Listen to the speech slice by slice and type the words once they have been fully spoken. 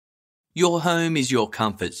Your home is your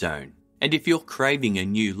comfort zone, and if you're craving a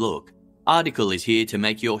new look, Article is here to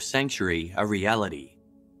make your sanctuary a reality.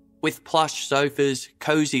 With plush sofas,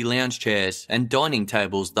 cozy lounge chairs, and dining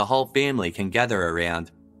tables the whole family can gather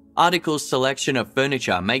around, Article's selection of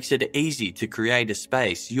furniture makes it easy to create a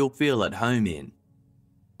space you'll feel at home in.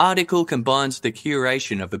 Article combines the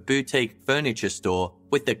curation of a boutique furniture store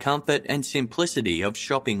with the comfort and simplicity of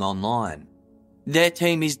shopping online. Their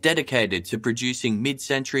team is dedicated to producing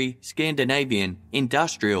mid-century, Scandinavian,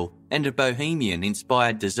 industrial, and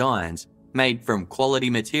bohemian-inspired designs made from quality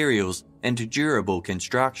materials and durable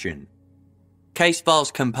construction. Casefile's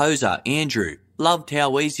composer, Andrew, loved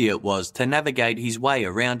how easy it was to navigate his way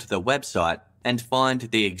around the website and find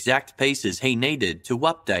the exact pieces he needed to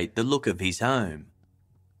update the look of his home.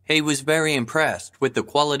 He was very impressed with the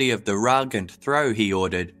quality of the rug and throw he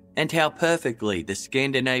ordered and how perfectly the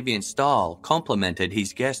Scandinavian style complemented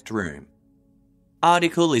his guest room.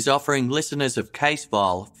 Article is offering listeners of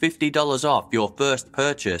Casefile $50 off your first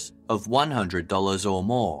purchase of $100 or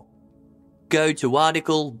more. Go to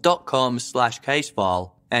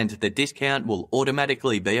article.com/casefile and the discount will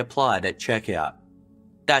automatically be applied at checkout.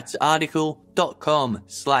 That's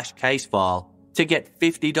article.com/casefile to get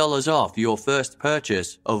 $50 off your first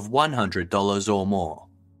purchase of $100 or more.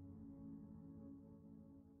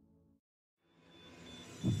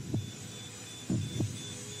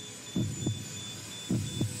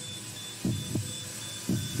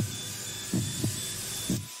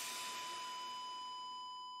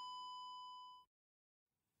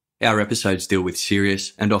 Our episodes deal with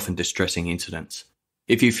serious and often distressing incidents.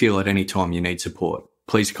 If you feel at any time you need support,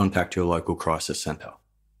 please contact your local crisis centre.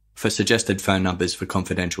 For suggested phone numbers for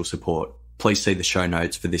confidential support, please see the show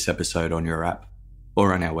notes for this episode on your app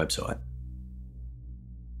or on our website.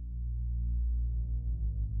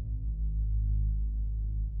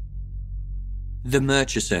 The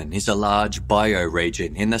Murchison is a large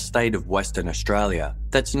bioregion in the state of Western Australia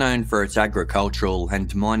that's known for its agricultural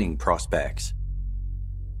and mining prospects.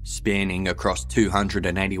 Spanning across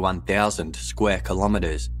 281,000 square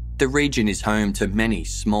kilometres, the region is home to many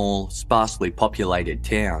small, sparsely populated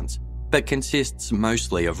towns, but consists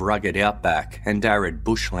mostly of rugged outback and arid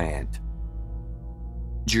bushland.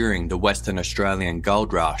 During the Western Australian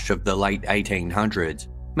gold rush of the late 1800s,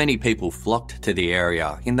 many people flocked to the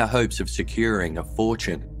area in the hopes of securing a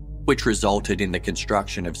fortune, which resulted in the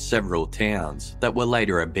construction of several towns that were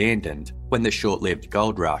later abandoned when the short-lived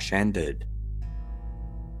gold rush ended.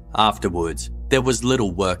 Afterwards, there was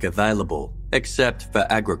little work available, except for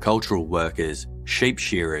agricultural workers, sheep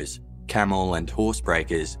shearers, camel and horse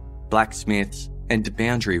breakers, blacksmiths, and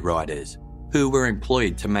boundary riders, who were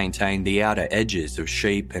employed to maintain the outer edges of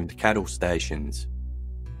sheep and cattle stations.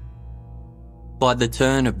 By the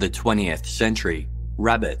turn of the 20th century,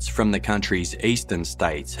 rabbits from the country's eastern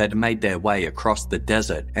states had made their way across the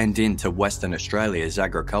desert and into Western Australia's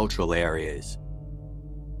agricultural areas.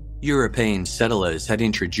 European settlers had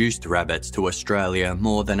introduced rabbits to Australia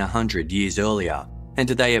more than 100 years earlier, and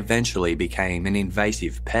they eventually became an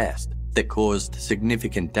invasive pest that caused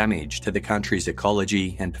significant damage to the country's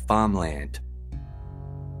ecology and farmland.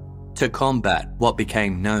 To combat what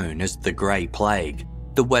became known as the Grey Plague,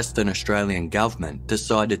 the Western Australian government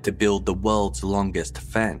decided to build the world's longest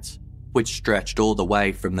fence, which stretched all the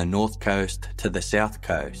way from the north coast to the south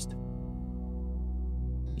coast.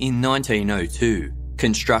 In 1902,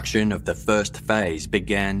 construction of the first phase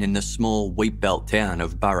began in the small wheatbelt town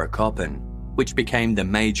of Burracoppin, which became the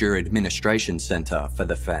major administration centre for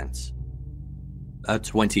the fence. A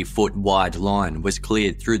 20-foot wide line was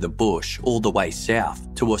cleared through the bush all the way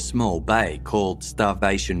south to a small bay called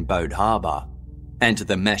Starvation Boat Harbour, and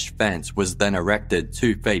the mesh fence was then erected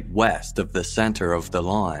 2 feet west of the centre of the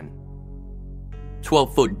line.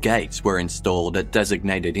 12-foot gates were installed at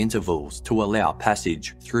designated intervals to allow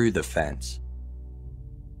passage through the fence.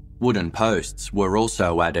 Wooden posts were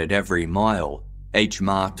also added every mile, each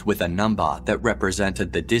marked with a number that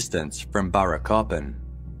represented the distance from Burracoppin.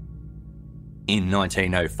 In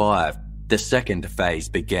 1905, the second phase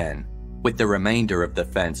began, with the remainder of the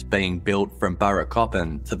fence being built from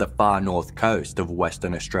Burracoppin to the far north coast of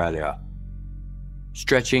Western Australia.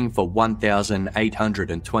 Stretching for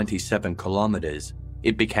 1,827 kilometres,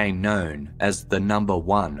 it became known as the Number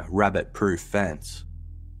 1 rabbit-proof fence.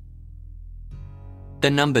 The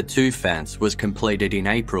Number 2 fence was completed in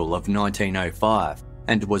April of 1905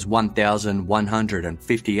 and was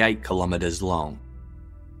 1,158 kilometres long.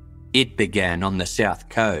 It began on the south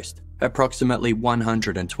coast, approximately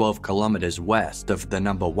 112 kilometres west of the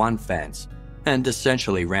Number 1 fence, and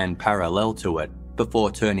essentially ran parallel to it before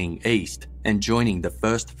turning east and joining the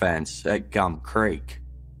first fence at Gum Creek.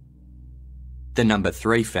 The number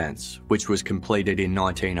 3 fence, which was completed in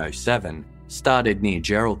 1907, started near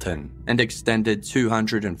Geraldton and extended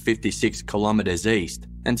 256 kilometres east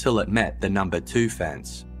until it met the number 2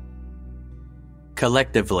 fence.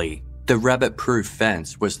 Collectively, the rabbit-proof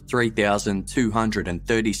fence was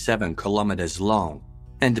 3,237 kilometres long,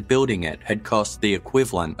 and building it had cost the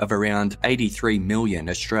equivalent of around 83 million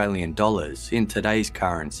Australian dollars in today's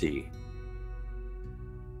currency.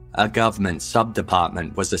 A government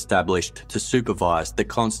sub-department was established to supervise the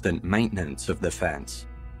constant maintenance of the fence.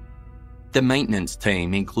 The maintenance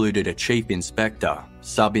team included a chief inspector,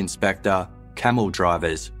 sub-inspector, camel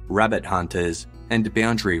drivers, rabbit hunters, and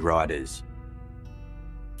boundary riders.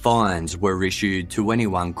 Fines were issued to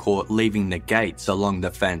anyone caught leaving the gates along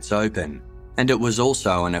the fence open, and it was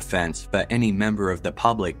also an offence for any member of the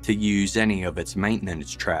public to use any of its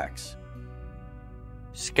maintenance tracks.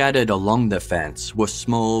 Scattered along the fence were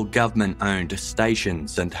small government-owned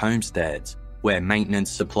stations and homesteads where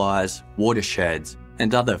maintenance supplies, watersheds,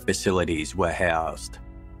 and other facilities were housed.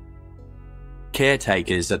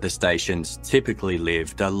 Caretakers at the stations typically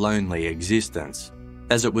lived a lonely existence,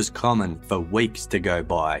 as it was common for weeks to go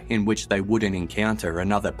by in which they wouldn't encounter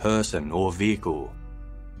another person or vehicle.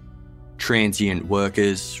 Transient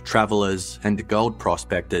workers, travellers, and gold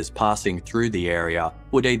prospectors passing through the area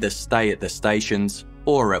would either stay at the stations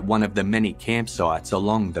or at one of the many campsites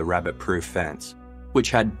along the rabbit-proof fence, which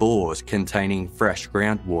had bores containing fresh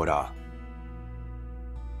groundwater.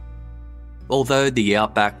 Although the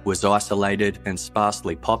outback was isolated and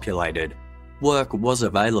sparsely populated, work was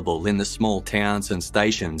available in the small towns and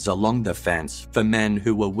stations along the fence for men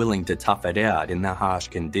who were willing to tough it out in the harsh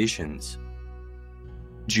conditions.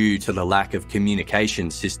 Due to the lack of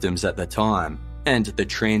communication systems at the time and the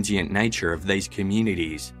transient nature of these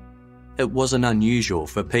communities, it wasn't unusual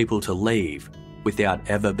for people to leave without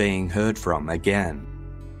ever being heard from again.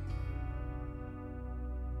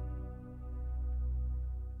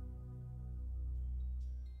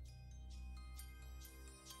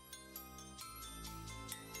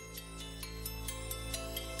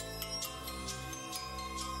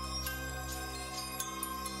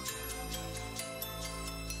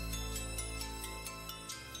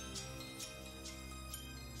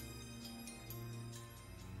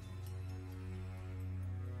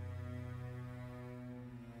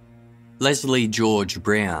 Leslie George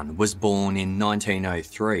Brown was born in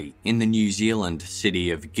 1903 in the New Zealand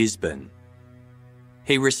city of Gisborne.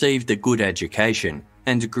 He received a good education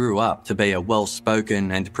and grew up to be a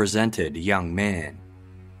well-spoken and presented young man.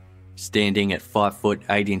 Standing at 5 foot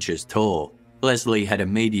 8 inches tall, Leslie had a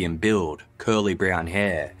medium build, curly brown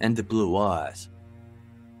hair and blue eyes.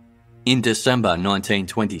 In December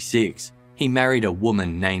 1926, he married a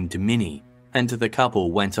woman named Minnie, and the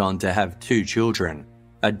couple went on to have 2 children,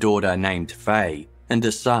 a daughter named Faye and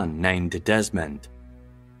a son named Desmond.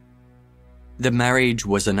 The marriage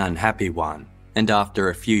was an unhappy one, and after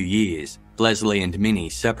a few years, Leslie and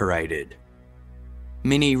Minnie separated.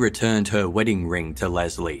 Minnie returned her wedding ring to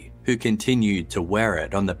Leslie, who continued to wear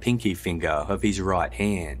it on the pinky finger of his right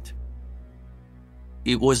hand.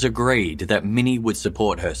 It was agreed that Minnie would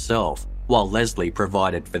support herself while Leslie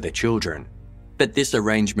provided for the children, but this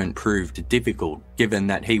arrangement proved difficult given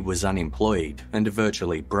that he was unemployed and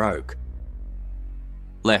virtually broke.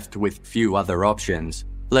 Left with few other options,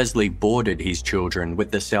 Leslie boarded his children with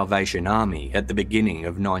the Salvation Army at the beginning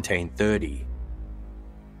of 1930.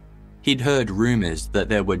 He'd heard rumours that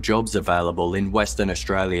there were jobs available in Western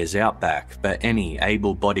Australia's outback for any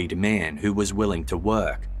able-bodied man who was willing to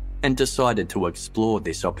work, and decided to explore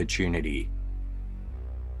this opportunity.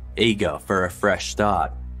 Eager for a fresh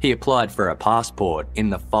start, he applied for a passport in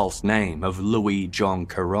the false name of Louis John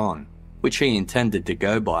Caron, which he intended to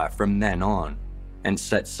go by from then on, and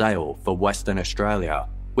set sail for Western Australia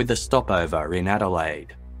with a stopover in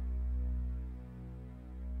Adelaide.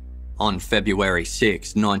 On February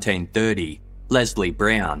 6, 1930, Leslie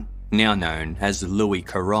Brown, now known as Louis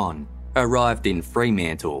Caron, arrived in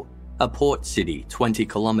Fremantle, a port city 20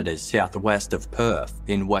 kilometres southwest of Perth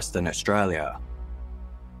in Western Australia.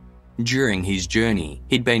 During his journey,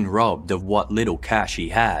 he'd been robbed of what little cash he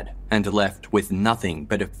had and left with nothing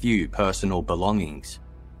but a few personal belongings.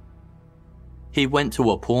 He went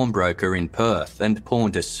to a pawnbroker in Perth and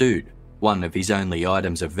pawned a suit, one of his only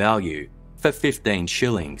items of value, for 15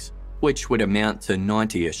 shillings, which would amount to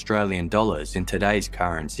 90 Australian dollars in today's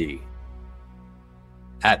currency.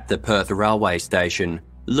 At the Perth railway station,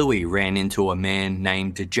 Louis ran into a man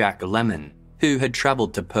named Jack Lemon, who had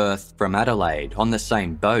travelled to Perth from Adelaide on the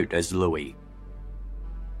same boat as Louis.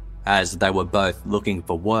 As they were both looking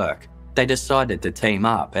for work, they decided to team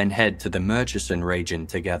up and head to the Murchison region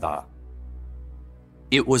together.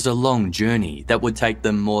 It was a long journey that would take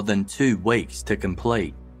them more than 2 weeks to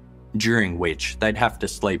complete, during which they'd have to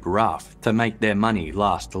sleep rough to make their money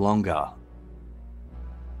last longer.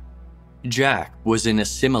 Jack was in a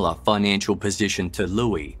similar financial position to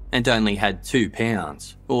Louis and only had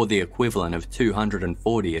 £2, or the equivalent of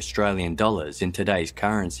 240 Australian dollars in today's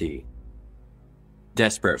currency.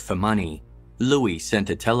 Desperate for money, Louis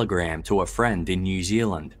sent a telegram to a friend in New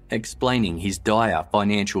Zealand explaining his dire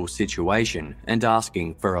financial situation and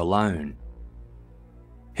asking for a loan.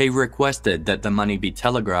 He requested that the money be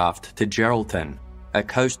telegraphed to Geraldton, a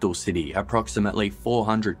coastal city approximately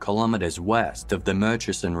 400 kilometres west of the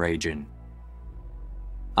Murchison region.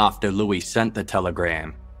 After Louis sent the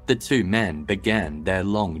telegram, the 2 men began their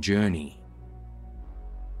long journey.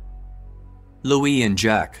 Louis and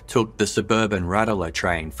Jack took the suburban Rattler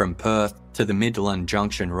train from Perth to the Midland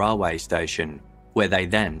Junction railway station, where they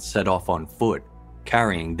then set off on foot,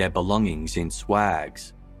 carrying their belongings in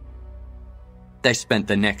swags. They spent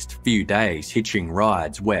the next few days hitching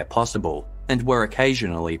rides where possible and were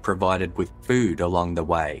occasionally provided with food along the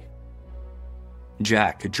way.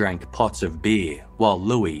 Jack drank pots of beer, while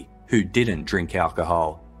Louis, who didn't drink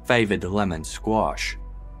alcohol, favoured lemon squash.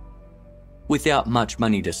 Without much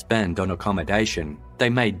money to spend on accommodation, they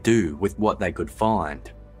made do with what they could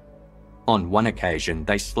find. On one occasion,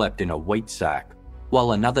 they slept in a wheat sack,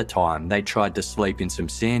 while another time they tried to sleep in some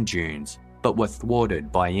sand dunes, but were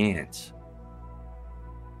thwarted by ants.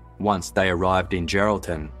 Once they arrived in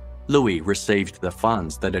Geraldton, Louis received the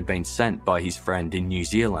funds that had been sent by his friend in New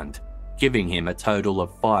Zealand, giving him a total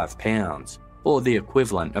of £5, or the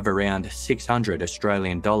equivalent of around 600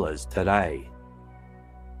 Australian dollars today.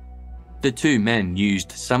 The 2 men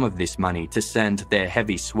used some of this money to send their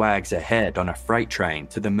heavy swags ahead on a freight train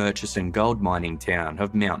to the Murchison gold mining town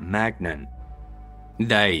of Mount Magnon.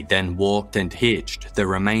 They then walked and hitched the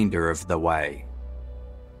remainder of the way.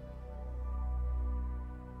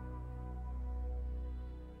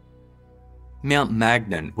 Mount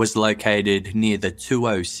Magnon was located near the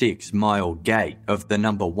 206-mile gate of the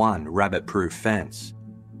No. 1 rabbit-proof fence.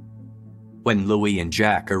 When Louis and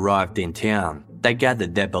Jack arrived in town, they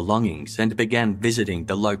gathered their belongings and began visiting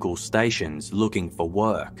the local stations looking for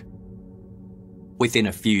work. Within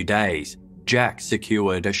a few days, Jack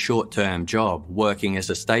secured a short-term job working as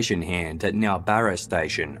a station hand at Narration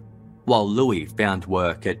Station, while Louis found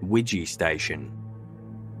work at Widgie Station.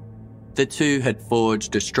 The 2 had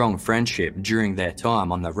forged a strong friendship during their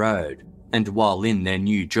time on the road, and while in their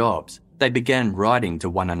new jobs, they began writing to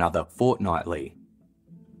one another fortnightly.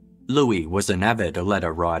 Louis was an avid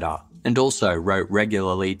letter writer and also wrote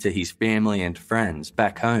regularly to his family and friends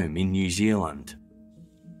back home in New Zealand.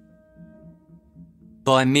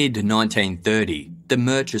 By mid-1930, the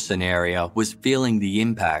Murchison area was feeling the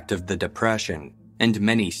impact of the Depression, and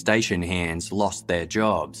many station hands lost their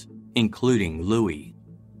jobs, including Louis.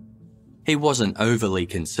 He wasn't overly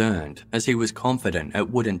concerned, as he was confident it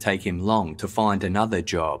wouldn't take him long to find another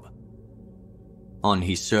job. On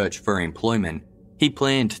his search for employment, he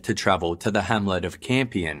planned to travel to the hamlet of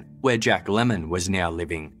Campion, where Jack Lemon was now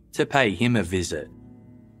living, to pay him a visit.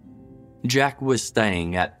 Jack was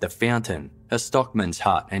staying at The Fountain, a stockman's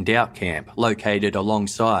hut and outcamp located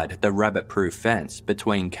alongside the rabbit-proof fence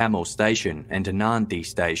between Camel Station and Nandi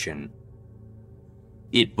Station.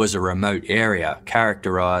 It was a remote area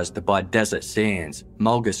characterised by desert sands,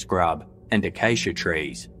 mulga scrub and acacia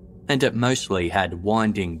trees, and it mostly had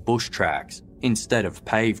winding bush tracks instead of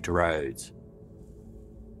paved roads.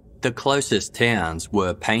 The closest towns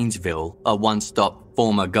were Paynesville, a one-stop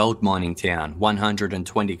former gold mining town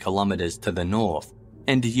 120 kilometres to the north,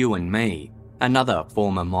 and You-and-Me, another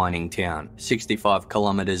former mining town 65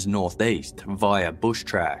 kilometres northeast via bush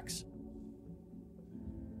tracks.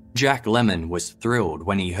 Jack Lemon was thrilled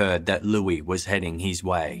when he heard that Louis was heading his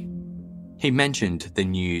way. He mentioned the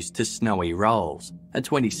news to Snowy Rolls, a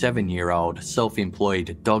 27-year-old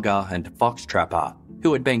self-employed dogger and fox trapper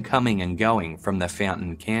who had been coming and going from the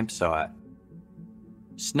Fountain campsite.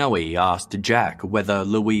 Snowy asked Jack whether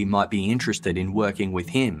Louis might be interested in working with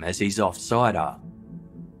him as his off-sider.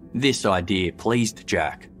 This idea pleased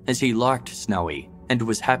Jack, as he liked Snowy and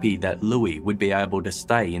was happy that Louis would be able to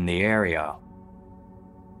stay in the area.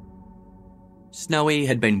 Snowy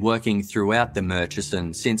had been working throughout the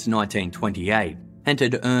Murchison since 1928 and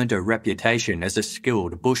had earned a reputation as a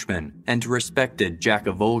skilled bushman and respected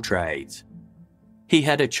jack-of-all-trades. He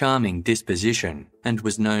had a charming disposition and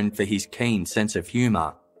was known for his keen sense of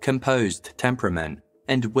humour, composed temperament,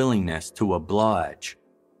 and willingness to oblige.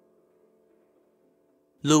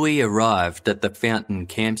 Louis arrived at the Fountain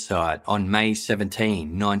campsite on May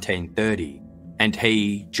 17, 1930, and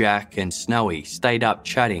he, Jack and Snowy stayed up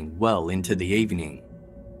chatting well into the evening.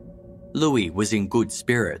 Louis was in good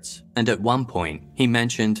spirits, and at one point he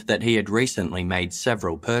mentioned that he had recently made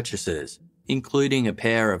several purchases, including a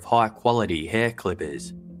pair of high-quality hair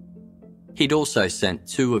clippers. He'd also sent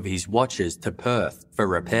 2 of his watches to Perth for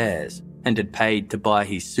repairs and had paid to buy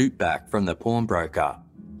his suit back from the pawnbroker,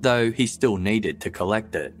 though he still needed to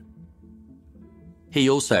collect it. He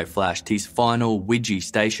also flashed his final Widgie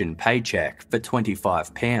Station paycheck for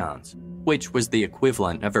 £25, which was the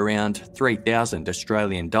equivalent of around 3,000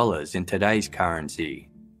 Australian dollars in today's currency.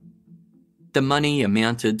 The money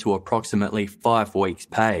amounted to approximately 5 weeks'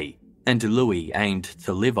 pay, and Louis aimed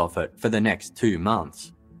to live off it for the next 2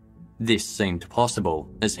 months. This seemed possible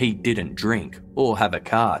as he didn't drink or have a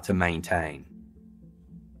car to maintain.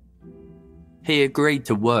 He agreed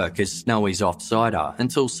to work as Snowy's offsider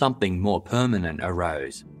until something more permanent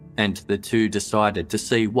arose, and the two decided to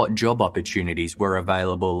see what job opportunities were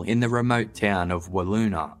available in the remote town of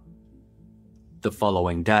Wiluna. The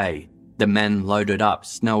following day, the men loaded up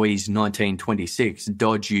Snowy's 1926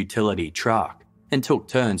 Dodge utility truck and took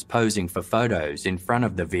turns posing for photos in front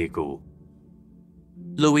of the vehicle.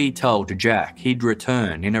 Louis told Jack he'd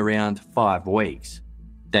return in around 5 weeks.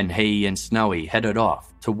 Then he and Snowy headed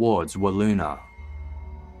off towards Wiluna.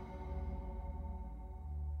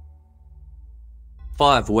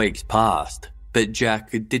 5 weeks passed, but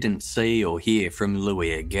Jack didn't see or hear from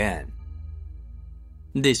Louis again.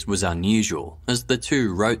 This was unusual, as the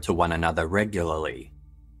two wrote to one another regularly.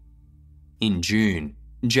 In June,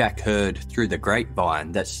 Jack heard through the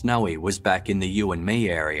grapevine that Snowy was back in the You and Me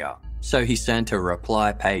area, so he sent a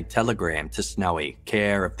reply-paid telegram to Snowy,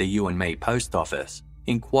 care of the You and Me post office,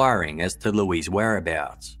 inquiring as to Louis's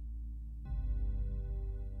whereabouts.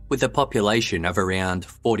 With a population of around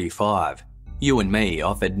 45, You and Me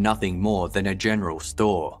offered nothing more than a general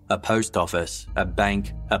store, a post office, a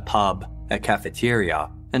bank, a pub, a cafeteria,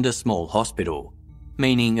 and a small hospital,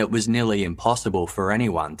 meaning it was nearly impossible for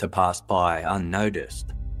anyone to pass by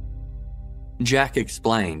unnoticed. Jack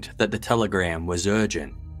explained that the telegram was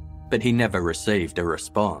urgent, but he never received a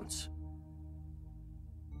response.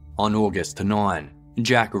 On August 9,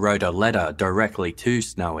 Jack wrote a letter directly to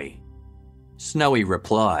Snowy. Snowy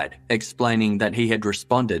replied, explaining that he had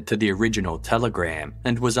responded to the original telegram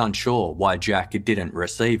and was unsure why Jack didn't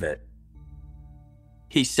receive it.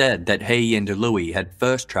 He said that he and Louis had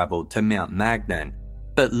first travelled to Mount Magnan,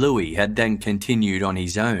 but Louis had then continued on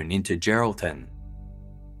his own into Geraldton.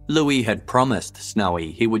 Louis had promised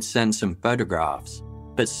Snowy he would send some photographs,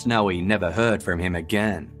 but Snowy never heard from him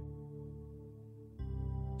again.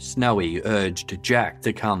 Snowy urged Jack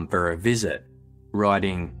to come for a visit,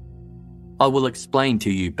 writing, "I will explain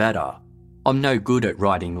to you better. I'm no good at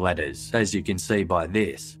writing letters, as you can see by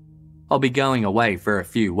this. I'll be going away for a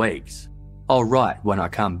few weeks. I'll write when I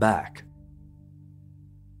come back."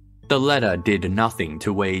 The letter did nothing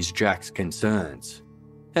to ease Jack's concerns.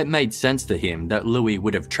 It made sense to him that Louis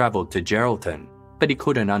would have travelled to Geraldton, but he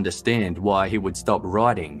couldn't understand why he would stop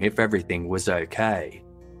writing if everything was okay.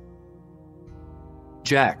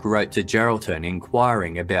 Jack wrote to Geraldton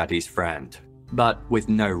inquiring about his friend, but with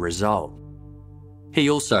no result. He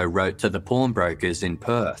also wrote to the pawnbrokers in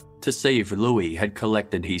Perth to see if Louis had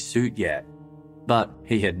collected his suit yet, but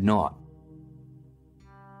he had not.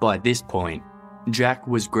 By this point, Jack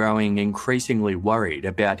was growing increasingly worried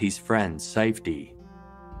about his friend's safety.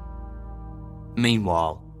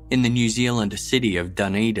 Meanwhile, in the New Zealand city of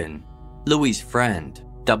Dunedin, Louis's friend,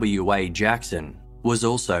 W.A. Jackson, was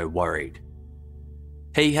also worried.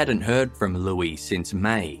 He hadn't heard from Louis since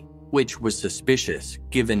May, which was suspicious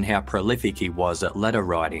given how prolific he was at letter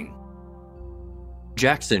writing.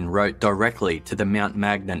 Jackson wrote directly to the Mount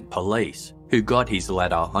Magnet police, who got his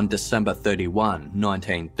letter on December 31,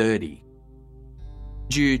 1930.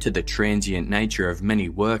 Due to the transient nature of many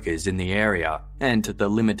workers in the area and the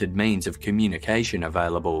limited means of communication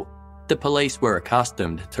available, the police were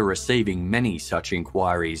accustomed to receiving many such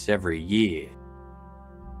inquiries every year.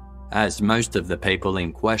 As most of the people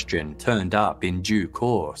in question turned up in due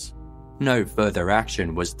course, no further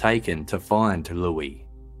action was taken to find Louis.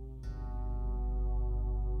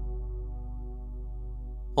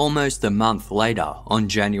 Almost a month later, on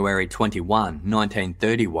January 21,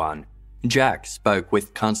 1931, Jack spoke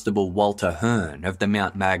with Constable Walter Hearn of the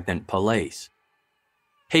Mount Magnet Police.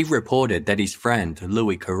 He reported that his friend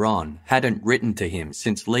Louis Caron hadn't written to him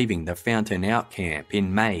since leaving the Fountain Out camp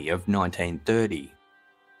in May of 1930.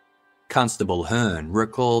 Constable Hearn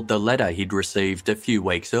recalled the letter he'd received a few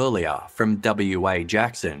weeks earlier from W.A.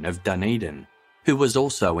 Jackson of Dunedin, who was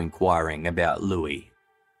also inquiring about Louis.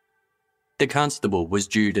 The constable was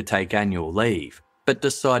due to take annual leave, but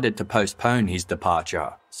decided to postpone his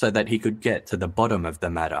departure so that he could get to the bottom of the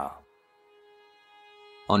matter.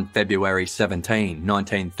 On February 17,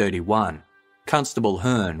 1931, Constable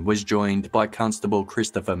Hearn was joined by Constable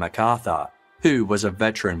Christopher MacArthur, who was a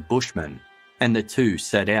veteran bushman, and the two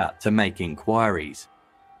set out to make inquiries.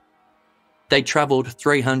 They travelled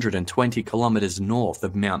 320 kilometres north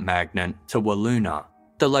of Mount Magnet to Wiluna,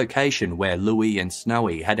 the location where Louis and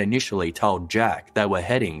Snowy had initially told Jack they were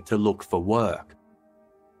heading to look for work.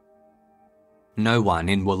 No one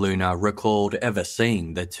in Wiluna recalled ever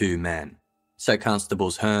seeing the two men, so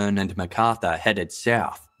Constables Hearn and MacArthur headed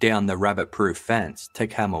south down the rabbit-proof fence to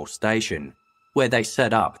Camel Station, where they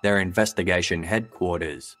set up their investigation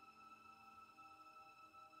headquarters.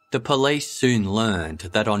 The police soon learned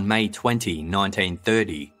that on May 20,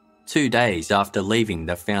 1930, 2 days after leaving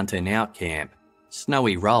the Fountain Out camp,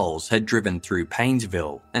 Snowy Rolls had driven through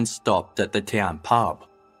Paynesville and stopped at the town pub,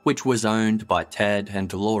 which was owned by Ted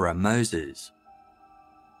and Laura Moses.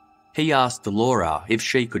 He asked Laura if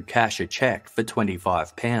she could cash a cheque for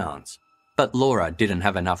 £25, but Laura didn't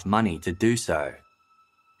have enough money to do so.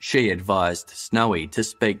 She advised Snowy to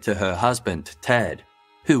speak to her husband, Ted,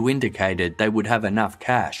 who indicated they would have enough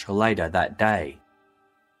cash later that day.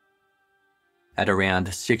 At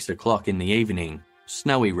around 6 o'clock in the evening,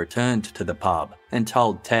 Snowy returned to the pub and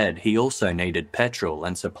told Ted he also needed petrol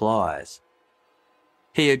and supplies.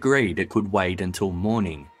 He agreed it could wait until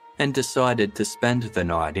morning and decided to spend the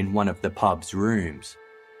night in one of the pub's rooms.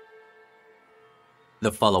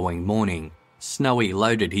 The following morning, Snowy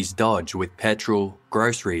loaded his Dodge with petrol,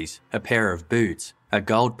 groceries, a pair of boots, a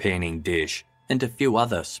gold panning dish, and a few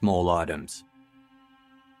other small items.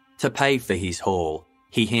 To pay for his haul,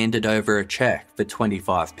 he handed over a cheque for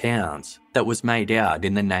 £25 that was made out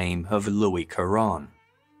in the name of Louis Caron.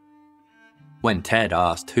 When Ted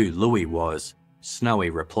asked who Louis was,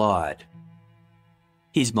 Snowy replied,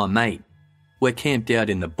 "He's my mate. We're camped out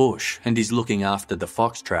in the bush and he's looking after the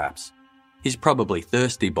fox traps. He's probably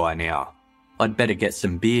thirsty by now. I'd better get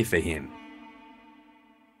some beer for him."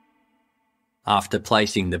 After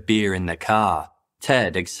placing the beer in the car,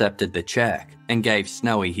 Ted accepted the cheque and gave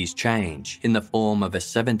Snowy his change in the form of a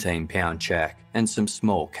 £17 cheque and some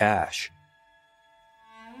small cash.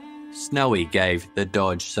 Snowy gave the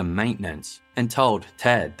Dodge some maintenance and told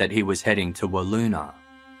Ted that he was heading to Wiluna.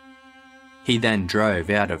 He then drove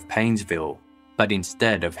out of Paynesville, but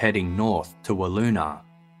instead of heading north to Wiluna,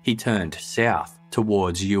 he turned south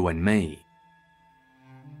towards you and me.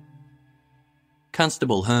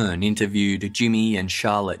 Constable Hearn interviewed Jimmy and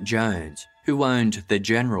Charlotte Jones, who owned the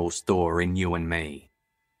general store in You and Me.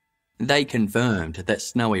 They confirmed that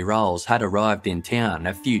Snowy Rolls had arrived in town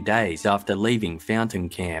a few days after leaving Fountain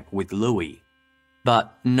Camp with Louis,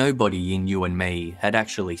 but nobody in You and Me had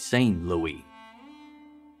actually seen Louis.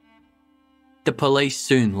 The police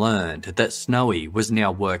soon learned that Snowy was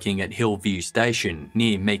now working at Hillview Station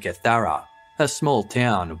near Meekatharra, a small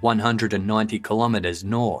town 190 kilometres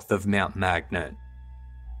north of Mount Magnet.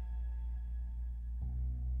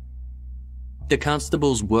 The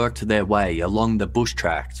constables worked their way along the bush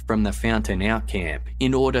tracks from the Fountain Out camp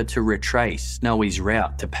in order to retrace Snowy's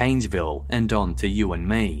route to Paynesville and on to You and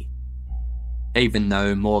Me. Even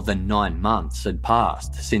though more than 9 months had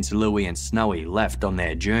passed since Louis and Snowy left on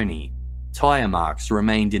their journey, tyre marks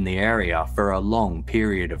remained in the area for a long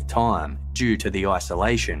period of time due to the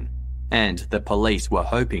isolation, and the police were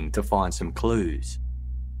hoping to find some clues.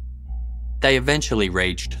 They eventually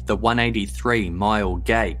reached the 183-mile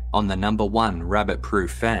gate on the number 1 rabbit-proof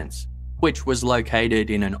fence, which was located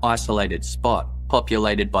in an isolated spot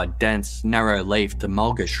populated by dense, narrow-leafed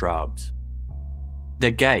mulga shrubs. The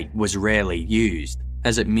gate was rarely used,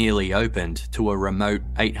 as it merely opened to a remote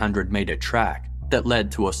 800-metre track that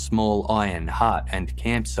led to a small iron hut and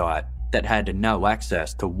campsite that had no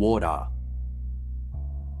access to water.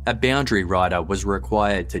 A boundary rider was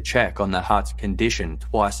required to check on the hut's condition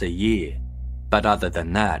twice a year, but other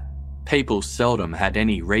than that, people seldom had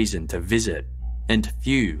any reason to visit, and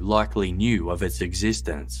few likely knew of its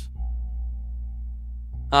existence.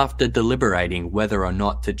 After deliberating whether or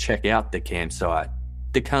not to check out the campsite,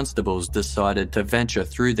 the constables decided to venture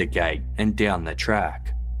through the gate and down the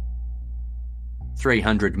track.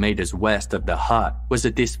 300 metres west of the hut was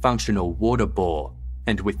a dysfunctional water bore,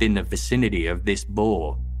 and within the vicinity of this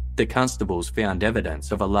bore, the constables found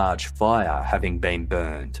evidence of a large fire having been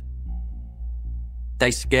burned.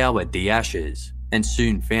 They scoured the ashes and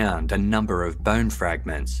soon found a number of bone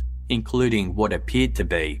fragments, including what appeared to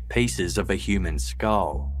be pieces of a human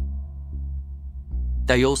skull.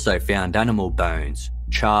 They also found animal bones,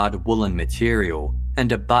 charred woolen material,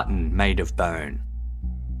 and a button made of bone.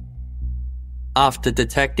 After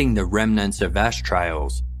detecting the remnants of ash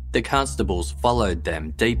trails, the constables followed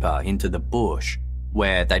them deeper into the bush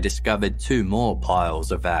where they discovered 2 more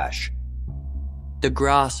piles of ash. The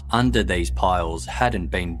grass under these piles hadn't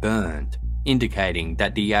been burned, indicating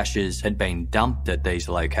that the ashes had been dumped at these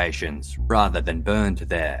locations rather than burned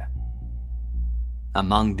there.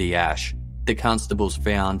 Among the ash, the constables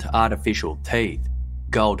found artificial teeth,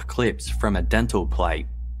 gold clips from a dental plate,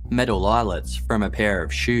 metal eyelets from a pair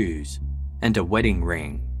of shoes, and a wedding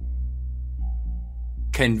ring.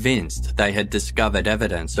 Convinced they had discovered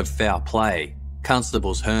evidence of foul play,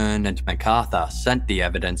 Constables Hearn and MacArthur sent the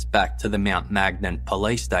evidence back to the Mount Magnet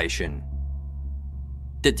police station.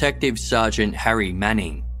 Detective Sergeant Harry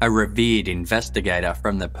Manning, a revered investigator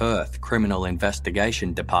from the Perth Criminal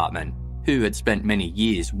Investigation Department, who had spent many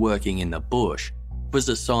years working in the bush, was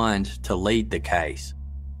assigned to lead the case.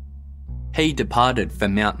 He departed for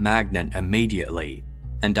Mount Magnet immediately,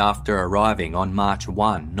 and after arriving on March 1,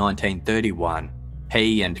 1931,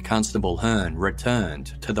 he and Constable Hearn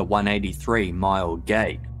returned to the 183-mile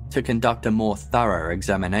gate to conduct a more thorough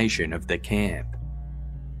examination of the camp.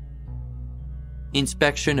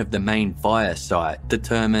 Inspection of the main fire site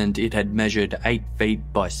determined it had measured 8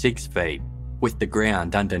 feet by 6 feet, with the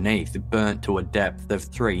ground underneath burnt to a depth of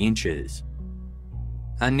 3 inches.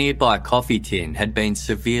 A nearby coffee tin had been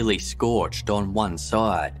severely scorched on one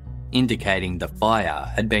side, indicating the fire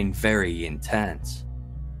had been very intense.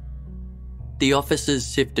 The officers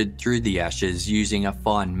sifted through the ashes using a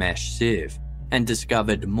fine mesh sieve and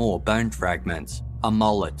discovered more bone fragments, a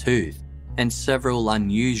molar tooth, and several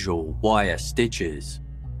unusual wire stitches.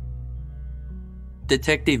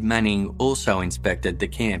 Detective Manning also inspected the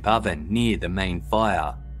camp oven near the main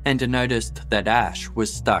fire and noticed that ash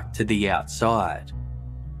was stuck to the outside.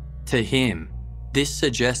 To him, this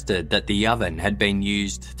suggested that the oven had been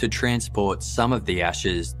used to transport some of the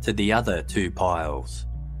ashes to the other 2 piles.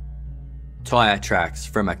 Tyre tracks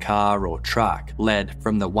from a car or truck led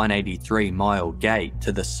from the 183-mile gate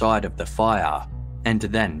to the site of the fire and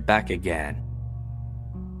then back again.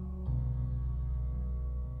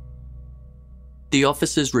 The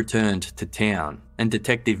officers returned to town and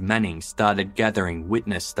Detective Manning started gathering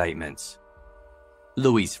witness statements.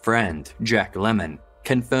 Louis's friend, Jack Lemon,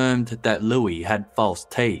 confirmed that Louis had false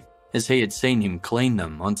teeth as he had seen him clean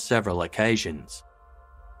them on several occasions.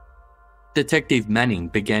 Detective Manning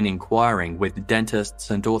began inquiring with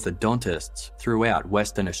dentists and orthodontists throughout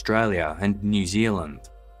Western Australia and New Zealand.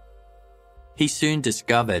 He soon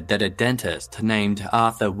discovered that a dentist named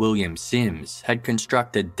Arthur William Sims had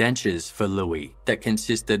constructed dentures for Louis that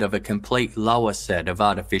consisted of a complete lower set of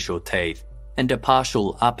artificial teeth and a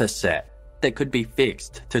partial upper set that could be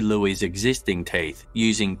fixed to Louis's existing teeth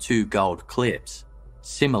using 2 gold clips,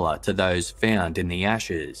 similar to those found in the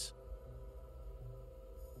ashes.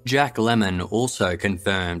 Jack Lemon also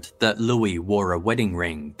confirmed that Louis wore a wedding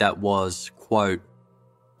ring that was, quote,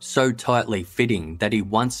 so tightly fitting that he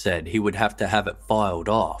once said he would have to have it filed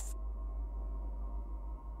off.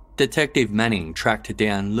 Detective Manning tracked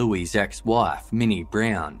down Louis's ex-wife, Minnie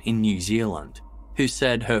Brown, in New Zealand, who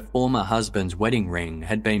said her former husband's wedding ring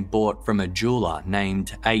had been bought from a jeweller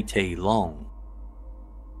named A.T. Long.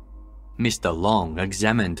 Mr. Long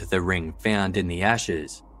examined the ring found in the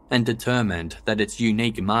ashes and determined that its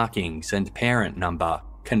unique markings and parent number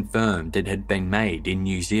confirmed it had been made in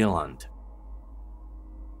New Zealand.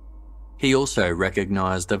 He also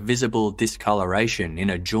recognised a visible discoloration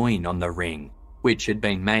in a join on the ring, which had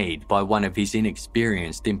been made by one of his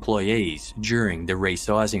inexperienced employees during the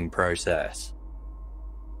resizing process.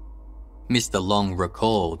 Mr. Long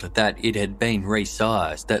recalled that it had been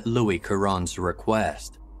resized at Louis Caron's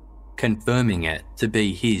request, confirming it to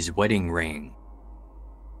be his wedding ring.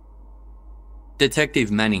 Detective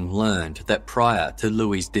Manning learned that prior to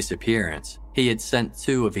Louis's disappearance, he had sent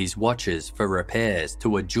 2 of his watches for repairs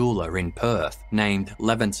to a jeweller in Perth named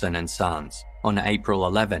Levinson & Sons on April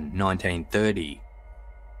 11, 1930.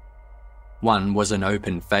 One was an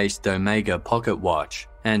open-faced Omega pocket watch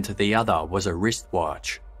and the other was a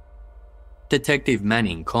wristwatch. Detective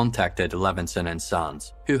Manning contacted Levinson &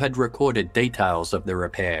 Sons, who had recorded details of the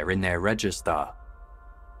repair in their register.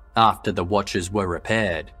 After the watches were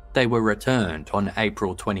repaired, they were returned on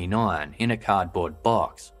April 29 in a cardboard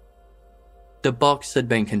box. The box had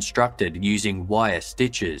been constructed using wire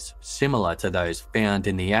stitches similar to those found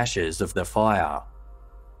in the ashes of the fire.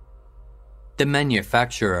 The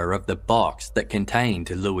manufacturer of the box that contained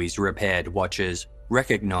Louis's repaired watches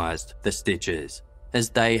recognised the stitches, as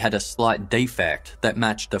they had a slight defect that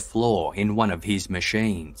matched a flaw in one of his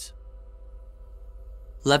machines.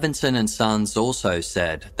 Levinson & Sons also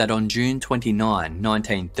said that on June 29,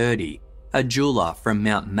 1930, a jeweller from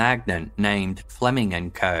Mount Magnet named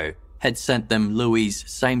Fleming & Co. had sent them Louis's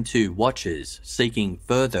same 2 watches seeking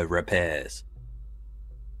further repairs.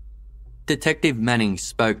 Detective Manning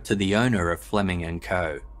spoke to the owner of Fleming &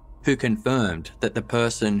 Co., who confirmed that the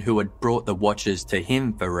person who had brought the watches to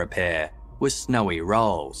him for repair was Snowy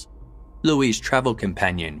Rolls, Louis' travel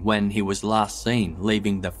companion when he was last seen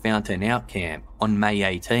leaving the Fountain Out camp on May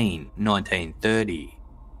 18, 1930.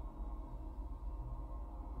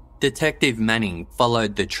 Detective Manning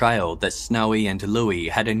followed the trail that Snowy and Louis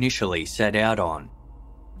had initially set out on.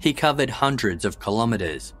 He covered hundreds of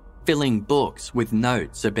kilometres, filling books with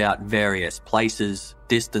notes about various places,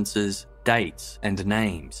 distances, dates and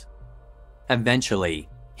names. Eventually,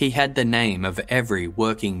 he had the name of every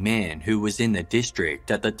working man who was in the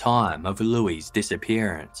district at the time of Louis'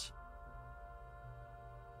 disappearance.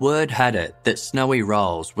 Word had it that Snowy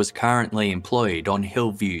Rolls was currently employed on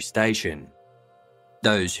Hillview Station.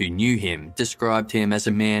 Those who knew him described him as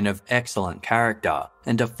a man of excellent character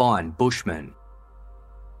and a fine bushman.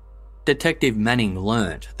 Detective Manning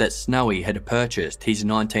learnt that Snowy had purchased his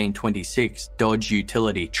 1926 Dodge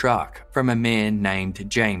utility truck from a man named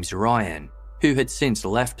James Ryan, who had since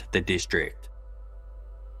left the district.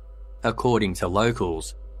 According to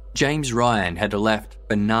locals, James Ryan had left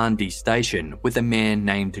for Nandi Station with a man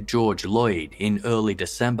named George Lloyd in early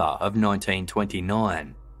December of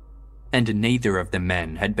 1929, and neither of the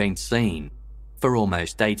men had been seen for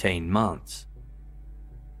almost 18 months.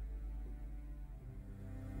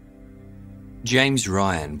 James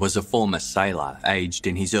Ryan was a former sailor aged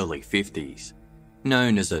in his early 50s.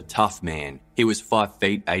 Known as a tough man, he was 5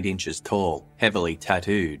 feet 8 inches tall, heavily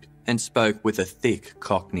tattooed, and spoke with a thick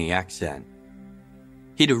Cockney accent.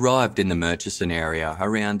 He'd arrived in the Murchison area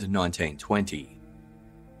around 1920.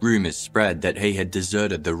 Rumours spread that he had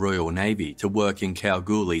deserted the Royal Navy to work in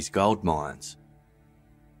Kalgoorlie's gold mines.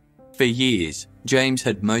 For years, James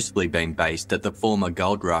had mostly been based at the former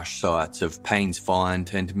gold rush sites of Paynes Find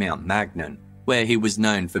and Mount Magnon, where he was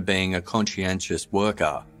known for being a conscientious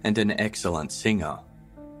worker and an excellent singer.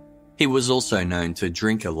 He was also known to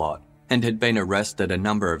drink a lot and had been arrested a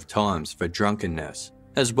number of times for drunkenness,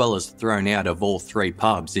 as well as thrown out of all 3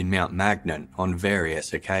 pubs in Mount Magnon on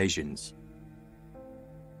various occasions.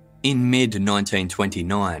 In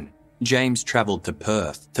mid-1929, James travelled to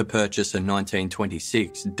Perth to purchase a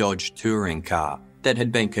 1926 Dodge touring car that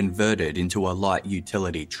had been converted into a light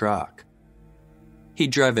utility truck. He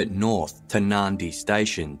drove it north to Nandi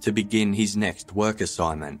Station to begin his next work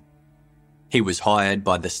assignment. He was hired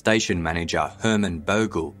by the station manager Herman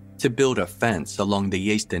Bogle to build a fence along the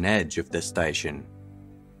eastern edge of the station.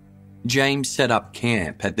 James set up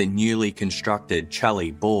camp at the newly constructed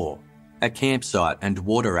Chully Bore, a campsite and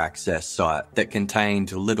water access site that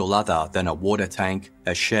contained little other than a water tank,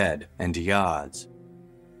 a shed and yards.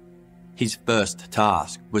 His first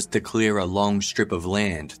task was to clear a long strip of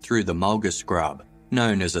land through the mulga scrub,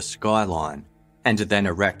 known as a skyline, and then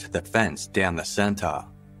erect the fence down the centre.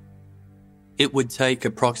 It would take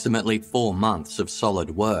approximately 4 months of solid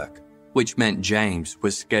work, which meant James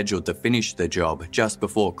was scheduled to finish the job just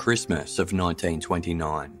before Christmas of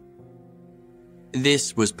 1929.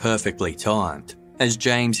 This was perfectly timed, as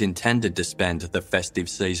James intended to spend the festive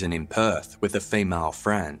season in Perth with a female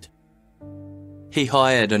friend. He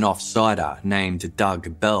hired an off-sider named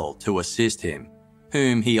Doug Bell to assist him,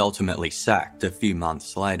 whom he ultimately sacked a few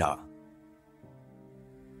months later.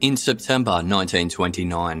 In September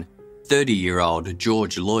 1929, 30-year-old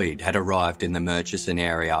George Lloyd had arrived in the Murchison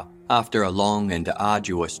area after a long and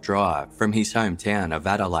arduous drive from his hometown of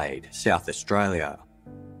Adelaide, South Australia.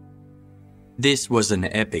 This was an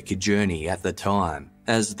epic journey at the time,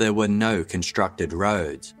 as there were no constructed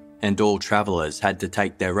roads, and all travellers had to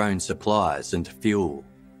take their own supplies and fuel.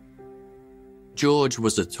 George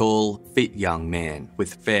was a tall, fit young man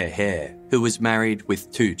with fair hair who was married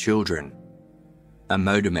with 2 children. A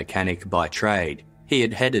motor mechanic by trade, he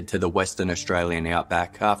had headed to the Western Australian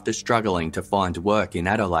outback after struggling to find work in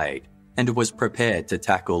Adelaide and was prepared to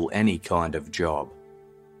tackle any kind of job.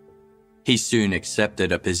 He soon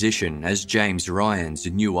accepted a position as James Ryan's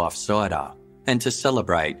new off-sider, and to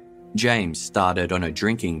celebrate, James started on a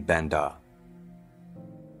drinking bender.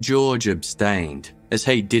 George abstained, as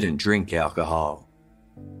he didn't drink alcohol.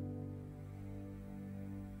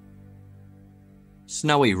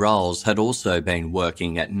 Snowy Rolls had also been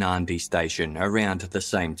working at Nandi Station around the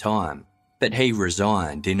same time, but he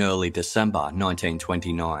resigned in early December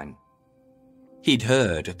 1929. He'd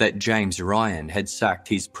heard that James Ryan had sacked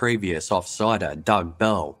his previous off-sider Doug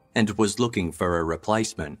Bell and was looking for a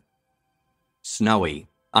replacement. Snowy,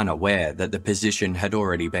 unaware that the position had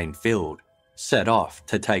already been filled, set off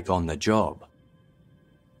to take on the job.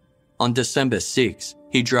 On December 6,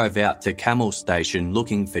 he drove out to Camel Station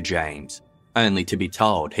looking for James, only to be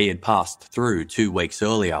told he had passed through 2 weeks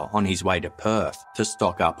earlier on his way to Perth to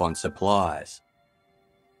stock up on supplies.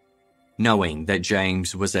 Knowing that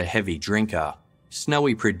James was a heavy drinker,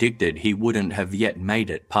 Snowy predicted he wouldn't have yet made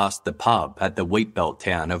it past the pub at the wheatbelt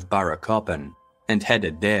town of Burracoppin and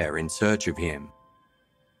headed there in search of him.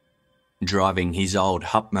 Driving his old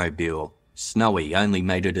Hupmobile, Snowy only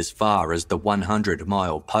made it as far as the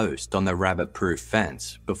 100-mile post on the rabbit-proof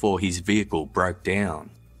fence before his vehicle broke down.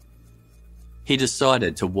 He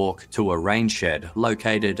decided to walk to a rain shed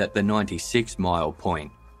located at the 96-mile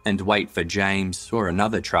point and wait for James or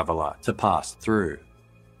another traveller to pass through.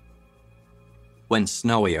 When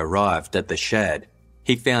Snowy arrived at the shed,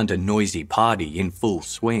 he found a noisy party in full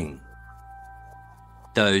swing.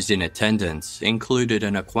 Those in attendance included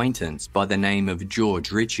an acquaintance by the name of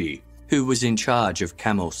George Ritchie, who was in charge of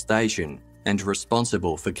Camel Station and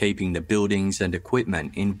responsible for keeping the buildings and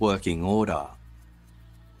equipment in working order.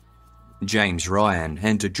 James Ryan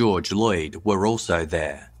and George Lloyd were also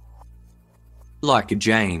there. Like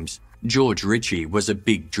James, George Ritchie was a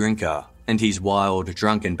big drinker, and his wild,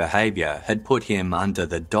 drunken behaviour had put him under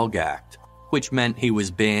the Dog Act, which meant he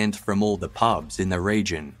was banned from all the pubs in the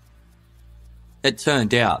region. It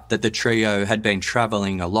turned out that the trio had been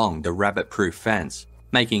travelling along the rabbit-proof fence,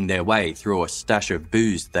 making their way through a stash of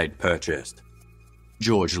booze they'd purchased.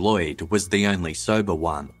 George Lloyd was the only sober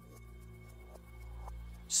one.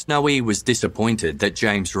 Snowy was disappointed that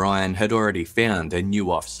James Ryan had already found a new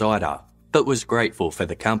off-cider, but was grateful for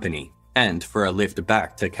the company and for a lift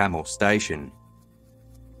back to Camel Station.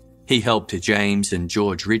 He helped James and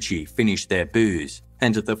George Ritchie finish their booze,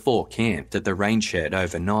 and the four camped at the rain shed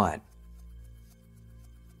overnight.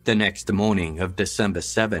 The next morning of December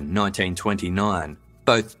 7, 1929,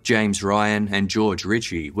 both James Ryan and George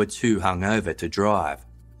Ritchie were too hungover to drive,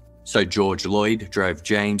 so George Lloyd drove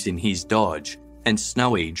James in his Dodge, and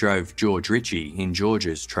Snowy drove George Ritchie in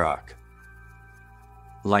George's truck.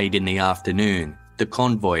 Late in the afternoon, the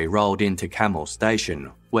convoy rolled into Camel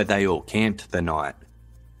Station, where they all camped the night.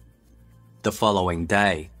 The following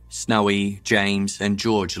day, Snowy, James and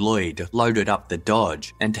George Lloyd loaded up the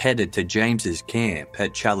Dodge and headed to James's camp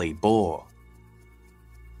at Charlie Bore.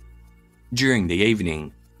 During the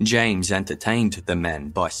evening, James entertained the men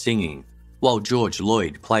by singing, while George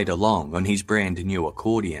Lloyd played along on his brand new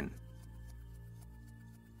accordion.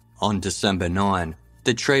 On December 9,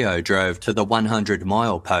 the trio drove to the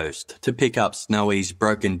 100-mile post to pick up Snowy's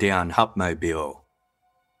broken-down Hupmobile.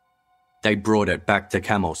 They brought it back to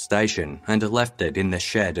Camel Station and left it in the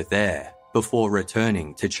shed there before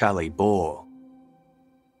returning to Charlie Bore.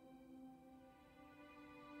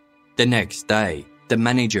 The next day, the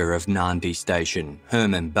manager of Nandi Station,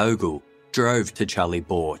 Herman Bogle, drove to Charlie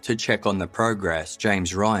Bore to check on the progress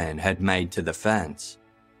James Ryan had made to the fence.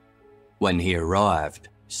 When he arrived,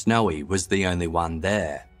 Snowy was the only one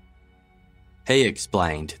there. He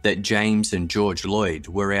explained that James and George Lloyd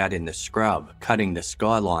were out in the scrub cutting the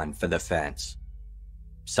skyline for the fence.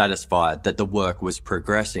 Satisfied that the work was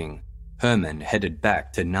progressing, Herman headed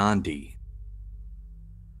back to Nandi.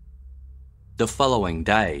 The following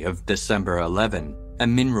day of December 11, a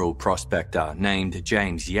mineral prospector named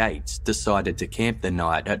James Yates decided to camp the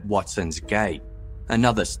night at Watson's Gate,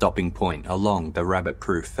 another stopping point along the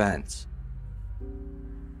rabbit-proof fence.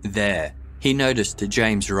 There, he noticed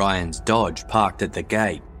James Ryan's Dodge parked at the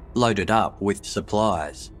gate, loaded up with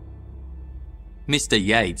supplies. Mr.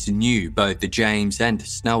 Yates knew both James and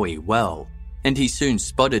Snowy well, and he soon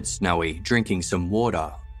spotted Snowy drinking some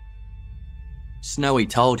water. Snowy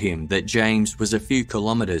told him that James was a few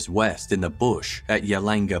kilometres west in the bush at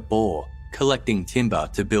Yalanga Bore, collecting timber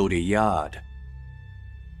to build a yard.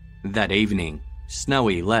 That evening,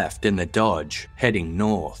 Snowy left in the Dodge, heading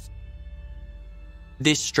north.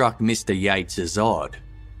 This struck Mr. Yates as odd.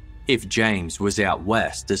 If James was out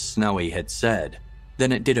west as Snowy had said,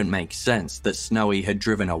 then it didn't make sense that Snowy had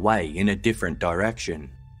driven away in a different direction.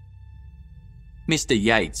 Mr.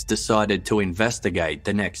 Yates decided to investigate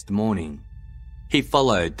the next morning. He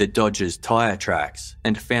followed the Dodge's tyre tracks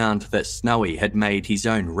and found that Snowy had made his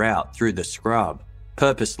own route through the scrub,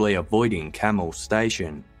 purposely avoiding Camel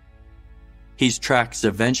Station. His tracks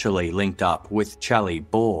eventually linked up with Charlie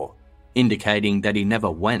Bore, indicating that he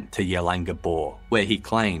never went to Yalanga Bore, where he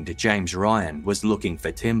claimed James Ryan was looking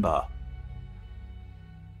for timber.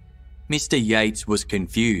 Mr. Yates was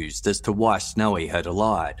confused as to why Snowy had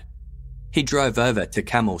lied. He drove over to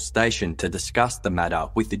Camel Station to discuss the matter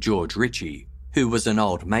with George Ritchie, who was an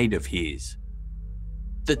old mate of his.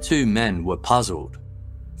 The two men were puzzled.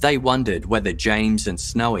 They wondered whether James and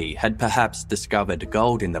Snowy had perhaps discovered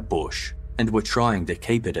gold in the bush and were trying to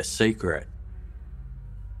keep it a secret.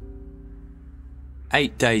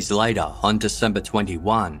 8 days later, on December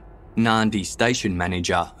 21, Nandi station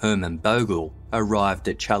manager Herman Bogle arrived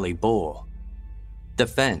at Charlie Bore. The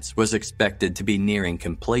fence was expected to be nearing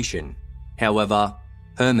completion. However,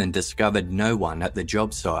 Herman discovered no one at the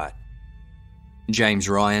job site. James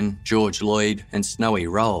Ryan, George Lloyd and Snowy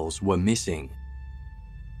Rolls were missing.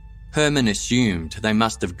 Herman assumed they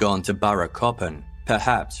must have gone to Burracoppin,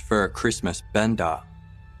 perhaps for a Christmas bender.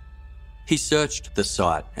 He searched the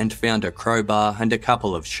site and found a crowbar and a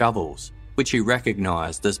couple of shovels, which he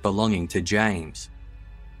recognised as belonging to James.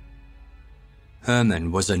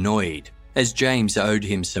 Herman was annoyed, as James owed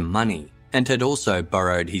him some money and had also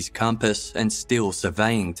borrowed his compass and steel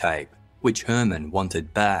surveying tape, which Herman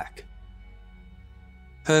wanted back.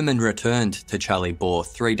 Herman returned to Charlie Bore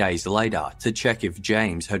 3 days later to check if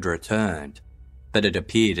James had returned, but it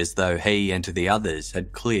appeared as though he and the others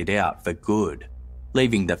had cleared out for good,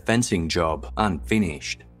 leaving the fencing job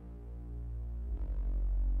unfinished.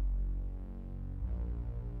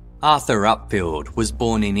 Arthur Upfield was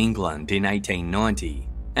born in England in 1890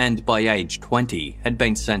 and by age 20 had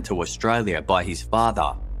been sent to Australia by his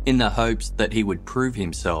father in the hopes that he would prove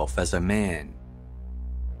himself as a man.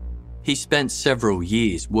 He spent several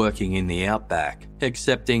years working in the outback,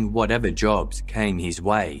 accepting whatever jobs came his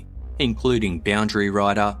way, including boundary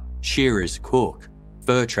rider, shearer's cook,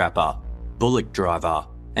 fur trapper, bullock driver,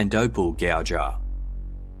 and opal gouger.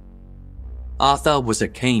 Arthur was a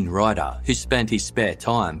keen writer who spent his spare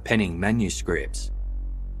time penning manuscripts.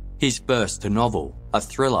 His first novel, a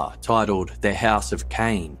thriller titled The House of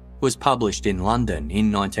Cain, was published in London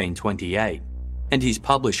in 1928, and his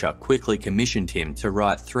publisher quickly commissioned him to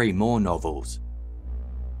write 3 more novels.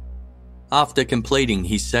 After completing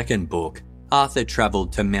his second book, Arthur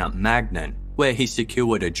travelled to Mount Magnon, where he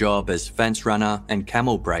secured a job as fence runner and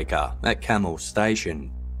camel breaker at Camel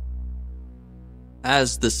Station.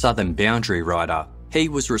 As the southern boundary rider, he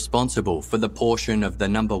was responsible for the portion of the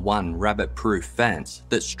No. 1 rabbit-proof fence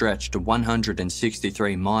that stretched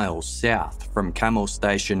 163 miles south from Camel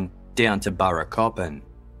Station down to Burracoppin.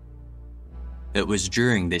 It was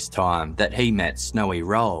during this time that he met Snowy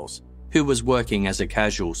Rolls, who was working as a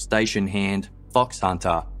casual station hand, fox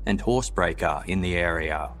hunter and horsebreaker in the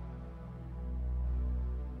area.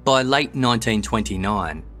 By late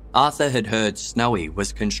 1929, Arthur had heard Snowy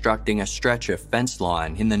was constructing a stretch of fence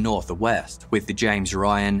line in the northwest with James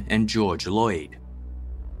Ryan and George Lloyd.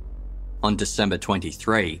 On December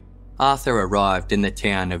 23, Arthur arrived in the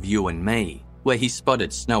town of You and Me, where he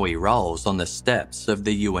spotted Snowy Rolls on the steps of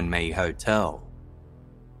the You and Me Hotel.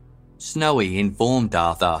 Snowy informed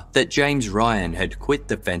Arthur that James Ryan had quit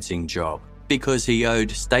the fencing job because he owed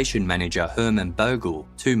station manager Herman Bogle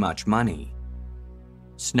too much money.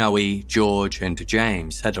 Snowy, George and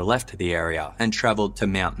James had left the area and travelled to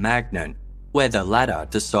Mount Magnon, where the latter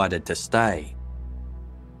decided to stay.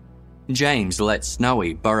 James let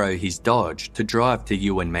Snowy borrow his Dodge to drive to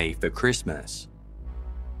You and Me for Christmas.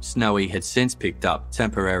 Snowy had since picked up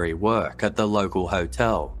temporary work at the local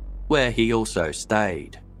hotel, where he also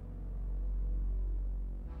stayed.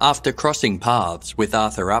 After crossing paths with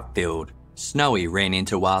Arthur Upfield, Snowy ran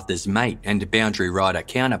into Arthur's mate and boundary rider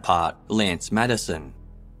counterpart, Lance Madison.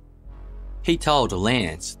 He told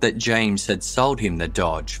Lance that James had sold him the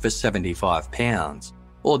Dodge for £75,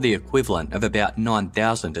 or the equivalent of about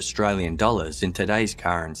 9,000 Australian dollars in today's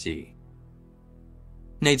currency.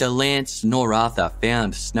 Neither Lance nor Arthur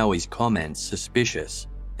found Snowy's comments suspicious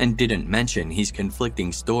and didn't mention his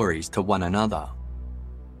conflicting stories to one another.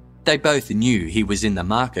 They both knew he was in the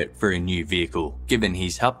market for a new vehicle given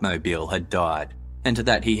his Hupmobile had died and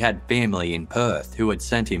that he had family in Perth who had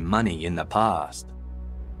sent him money in the past.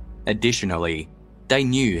 Additionally, they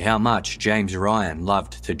knew how much James Ryan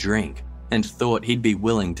loved to drink and thought he'd be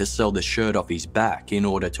willing to sell the shirt off his back in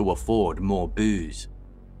order to afford more booze.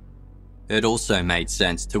 It also made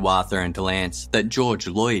sense to Arthur and Lance that George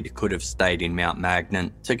Lloyd could have stayed in Mount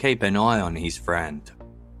Magnon to keep an eye on his friend.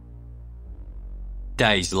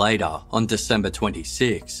 Days later, on December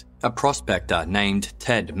 26, a prospector named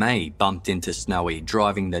Ted May bumped into Snowy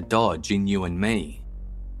driving the Dodge in You and Me.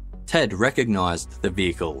 Ted recognised the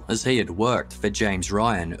vehicle as he had worked for James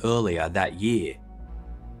Ryan earlier that year.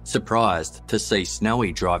 Surprised to see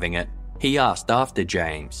Snowy driving it, he asked after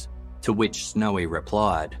James, to which Snowy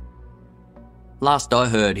replied, "Last I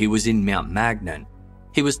heard he was in Mount Magnon.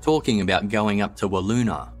 He was talking about going up to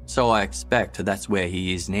Walloona, so I expect that's where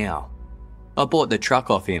he is now. I bought the truck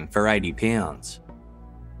off him for £80.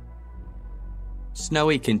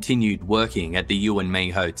 Snowy continued working at the You and Me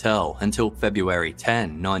Hotel until February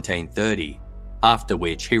 10, 1930, after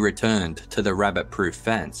which he returned to the rabbit-proof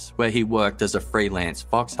fence where he worked as a freelance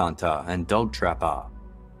fox hunter and dog trapper.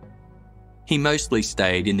 He mostly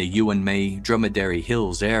stayed in the You and Me Dromedary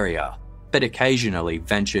Hills area, but occasionally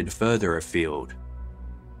ventured further afield.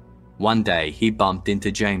 One day he bumped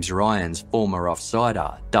into James Ryan's former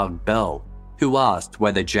offsider, Doug Bell, who asked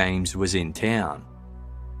whether James was in town.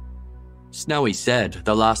 Snowy said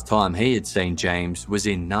the last time he had seen James was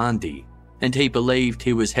in Nandi, and he believed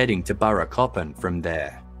he was heading to Burracoppin from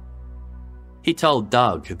there. He told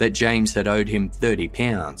Doug that James had owed him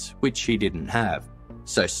 £30, which he didn't have,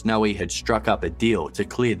 so Snowy had struck up a deal to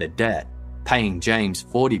clear the debt, paying James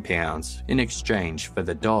 £40 in exchange for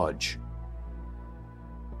the Dodge.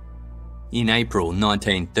 In April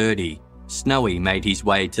 1930, Snowy made his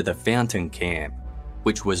way to the Fountain Camp,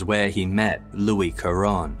 which was where he met Louis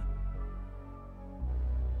Caron.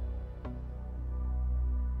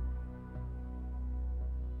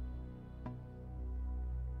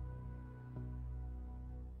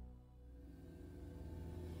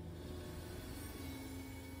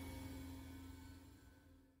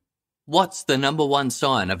 What's the number one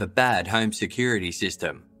sign of a bad home security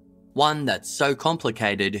system? One that's so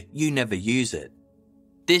complicated you never use it.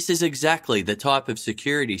 This is exactly the type of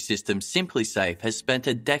security system SimpliSafe has spent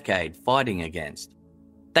a decade fighting against.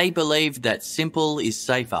 They believe that simple is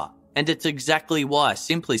safer, and it's exactly why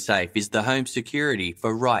SimpliSafe is the home security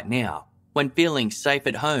for right now, when feeling safe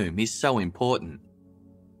at home is so important.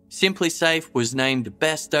 SimpliSafe was named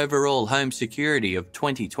Best Overall Home Security of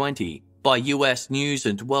 2020 by US News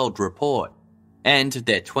 & World Report, and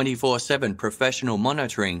their 24/7 professional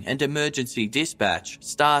monitoring and emergency dispatch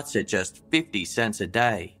starts at just 50 cents a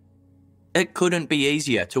day. It couldn't be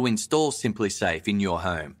easier to install SimpliSafe in your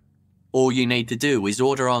home. All you need to do is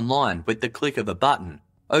order online with the click of a button,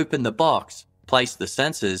 open the box, place the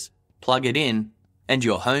sensors, plug it in, and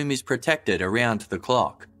your home is protected around the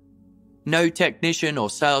clock. No technician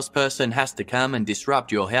or salesperson has to come and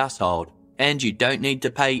disrupt your household, and you don't need to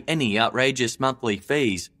pay any outrageous monthly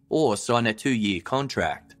fees or sign a 2-year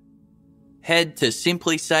contract. Head to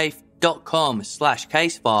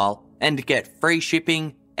simplisafe.com/casefile and get free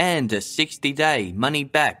shipping and a 60-day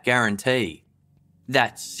money-back guarantee.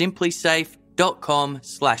 That's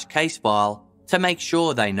simplisafe.com/casefile to make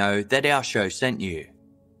sure they know that our show sent you.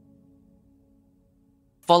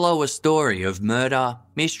 Follow a story of murder,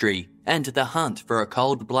 mystery, and the hunt for a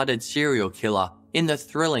cold-blooded serial killer in the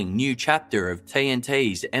thrilling new chapter of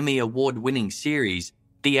TNT's Emmy Award-winning series,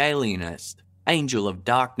 The Alienist, Angel of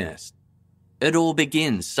Darkness. It all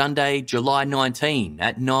begins Sunday, July 19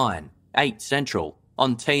 at 9, 8 Central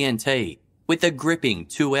on TNT with a gripping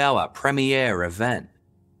 2-hour premiere event.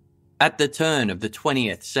 At the turn of the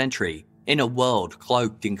 20th century, in a world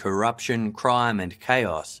cloaked in corruption, crime and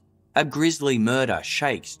chaos, a grisly murder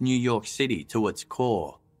shakes New York City to its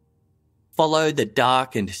core. Follow the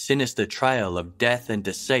dark and sinister trail of death and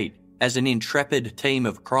deceit as an intrepid team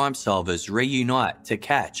of crime solvers reunite to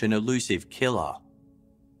catch an elusive killer.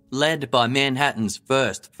 Led by Manhattan's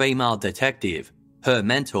first female detective, her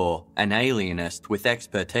mentor, an alienist with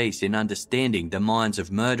expertise in understanding the minds of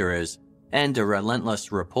murderers, and a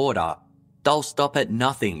relentless reporter, they'll stop at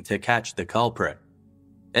nothing to catch the culprit.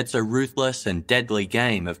 It's a ruthless and deadly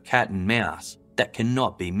game of cat and mouse that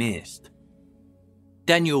cannot be missed.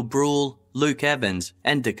 Daniel Bruhl, Luke Evans,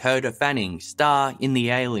 and Dakota Fanning star in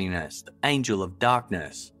The Alienist, Angel of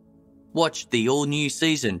Darkness. Watch the all-new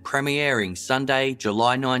season premiering Sunday,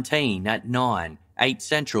 July 19 at 9, 8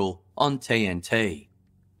 Central on TNT.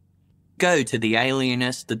 Go to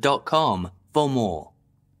thealienist.com for more.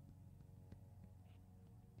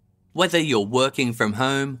 Whether you're working from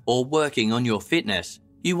home or working on your fitness,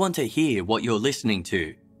 you want to hear what you're listening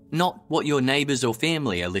to, not what your neighbours or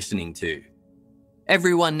family are listening to.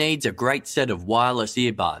 Everyone needs a great set of wireless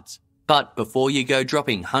earbuds, but before you go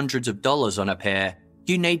dropping hundreds of dollars on a pair,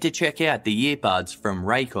 you need to check out the earbuds from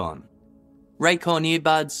Raycon. Raycon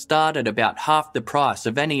earbuds start at about half the price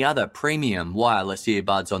of any other premium wireless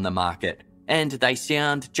earbuds on the market, and they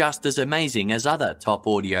sound just as amazing as other top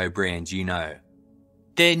audio brands you know.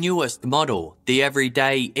 Their newest model, the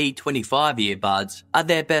Everyday E25 earbuds, are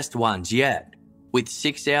their best ones yet, with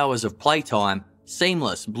 6 hours of playtime,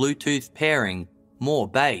 seamless Bluetooth pairing, more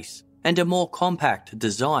bass, and a more compact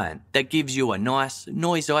design that gives you a nice,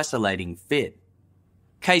 noise-isolating fit.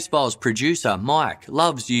 Casefile's producer, Mike,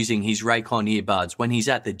 loves using his Raycon earbuds when he's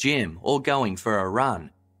at the gym or going for a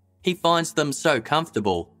run. He finds them so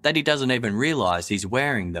comfortable that he doesn't even realise he's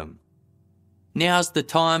wearing them. Now's the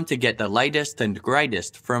time to get the latest and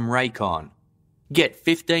greatest from Raycon. Get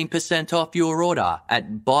 15% off your order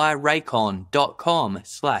at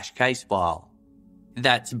buyraycon.com/casefile.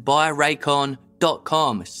 That's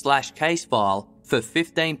buyraycon.com/casefile for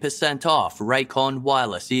 15% off Raycon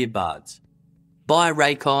wireless earbuds.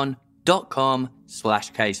 buyraycon.com/casefile.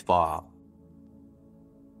 casefile.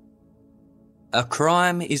 A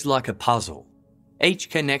crime is like a puzzle. Each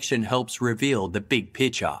connection helps reveal the big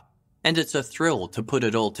picture, and it's a thrill to put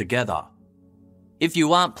it all together. If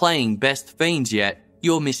you aren't playing Best Fiends yet,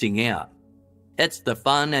 you're missing out. It's the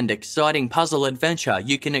fun and exciting puzzle adventure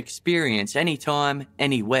you can experience anytime,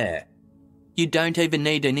 anywhere. You don't even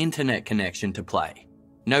need an internet connection to play.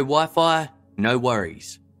 No Wi-Fi, no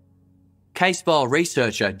worries. Casefile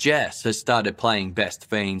researcher Jess has started playing Best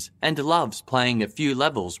Fiends and loves playing a few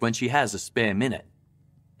levels when she has a spare minute.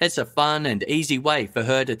 It's a fun and easy way for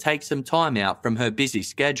her to take some time out from her busy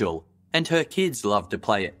schedule, and her kids love to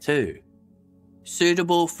play it too.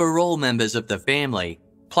 Suitable for all members of the family,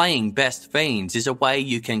 playing Best Fiends is a way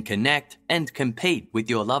you can connect and compete with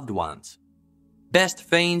your loved ones. Best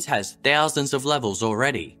Fiends has thousands of levels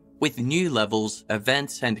already, with new levels,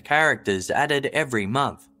 events and characters added every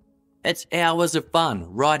month. It's hours of fun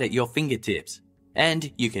right at your fingertips,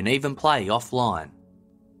 and you can even play offline.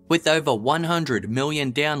 With over 100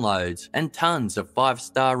 million downloads and tons of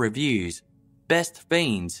 5-star reviews, Best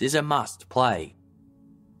Fiends is a must-play.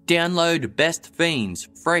 Download Best Fiends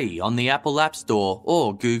free on the Apple App Store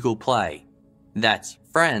or Google Play. That's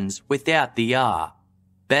friends without the R.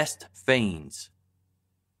 Best Fiends.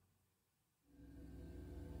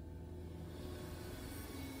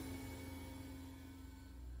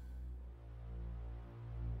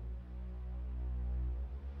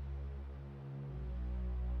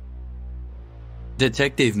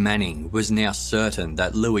 Detective Manning was now certain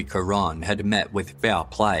that Louis Caron had met with foul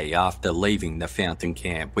play after leaving the fountain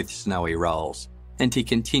camp with Snowy Rolls, and he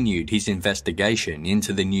continued his investigation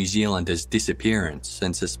into the New Zealander's disappearance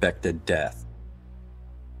and suspected death.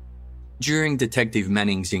 During Detective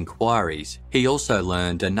Manning's inquiries, he also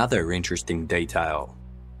learned another interesting detail.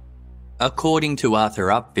 According to Arthur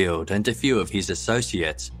Upfield and a few of his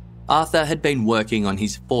associates, Arthur had been working on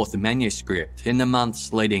his 4th manuscript in the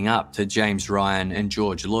months leading up to James Ryan and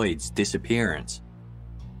George Lloyd's disappearance.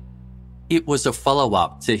 It was a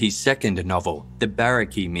follow-up to his 2nd novel, The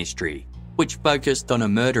Barracky Mystery, which focused on a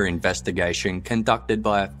murder investigation conducted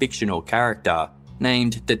by a fictional character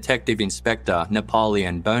named Detective Inspector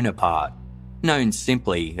Napoleon Bonaparte, known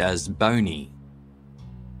simply as Boney.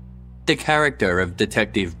 The character of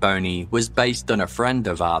Detective Boney was based on a friend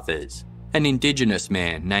of Arthur's, an Indigenous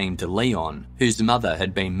man named Leon, whose mother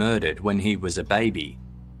had been murdered when he was a baby.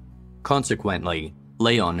 Consequently,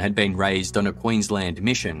 Leon had been raised on a Queensland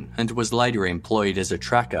mission and was later employed as a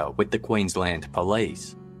tracker with the Queensland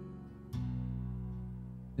Police.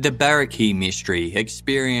 The Barracky Mystery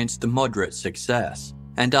experienced moderate success,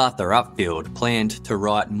 and Arthur Upfield planned to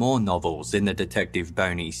write more novels in the Detective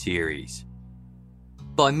Boney series.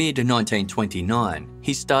 By mid-1929,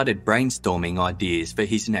 he started brainstorming ideas for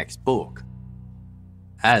his next book.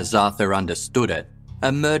 As Arthur understood it,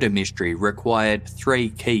 a murder mystery required 3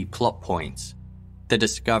 key plot points: the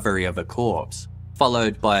discovery of a corpse,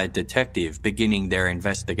 followed by a detective beginning their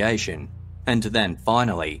investigation, and then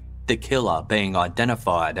finally, the killer being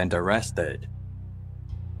identified and arrested.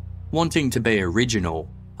 Wanting to be original,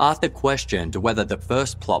 Arthur questioned whether the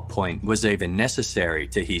first plot point was even necessary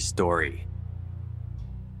to his story.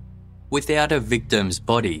 Without a victim's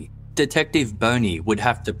body, Detective Boney would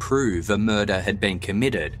have to prove a murder had been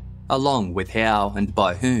committed, along with how and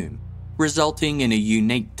by whom, resulting in a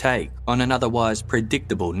unique take on an otherwise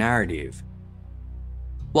predictable narrative.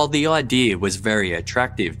 While the idea was very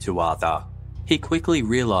attractive to Arthur, he quickly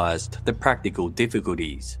realised the practical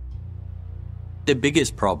difficulties. The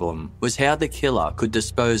biggest problem was how the killer could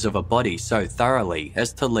dispose of a body so thoroughly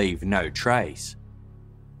as to leave no trace.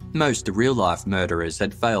 Most real-life murderers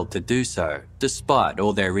had failed to do so, despite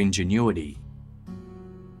all their ingenuity.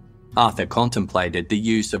 Arthur contemplated the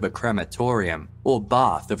use of a crematorium or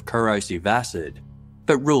bath of corrosive acid,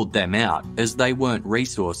 but ruled them out as they weren't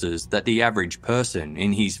resources that the average person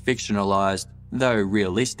in his fictionalised, though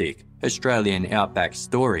realistic, Australian outback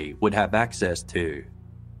story would have access to.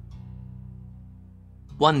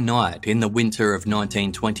 One night in the winter of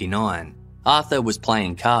 1929, Arthur was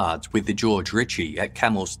playing cards with George Ritchie at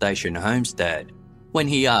Camel Station Homestead when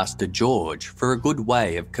he asked George for a good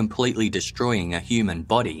way of completely destroying a human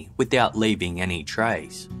body without leaving any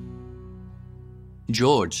trace.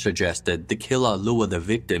 George suggested the killer lure the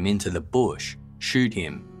victim into the bush, shoot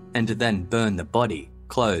him, and then burn the body,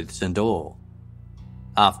 clothes and all.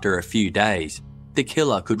 After a few days, the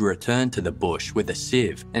killer could return to the bush with a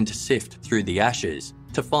sieve and sift through the ashes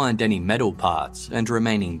to find any metal parts and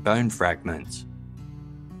remaining bone fragments.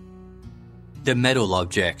 The metal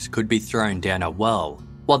objects could be thrown down a well,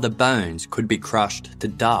 while the bones could be crushed to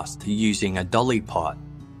dust using a dolly pot,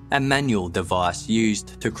 a manual device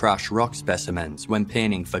used to crush rock specimens when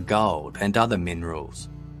panning for gold and other minerals.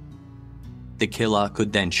 The killer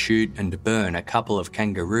could then shoot and burn a couple of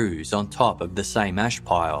kangaroos on top of the same ash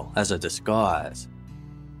pile as a disguise.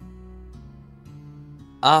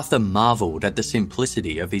 Arthur marvelled at the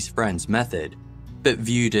simplicity of his friend's method, but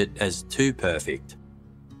viewed it as too perfect.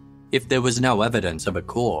 If there was no evidence of a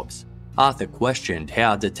corpse, Arthur questioned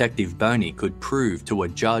how Detective Boney could prove to a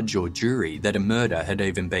judge or jury that a murder had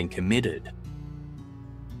even been committed.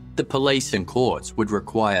 The police and courts would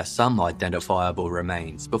require some identifiable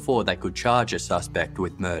remains before they could charge a suspect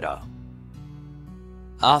with murder.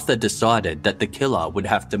 Arthur decided that the killer would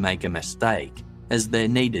have to make a mistake, as there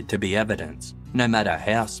needed to be evidence, no matter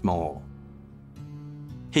how small.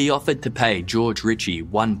 He offered to pay George Ritchie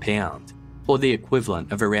 £1, or the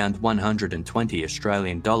equivalent of around 120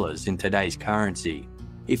 Australian dollars in today's currency,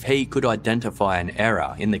 if he could identify an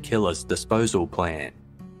error in the killer's disposal plan.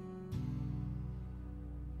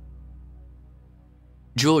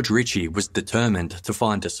 George Ritchie was determined to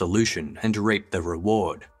find a solution and reap the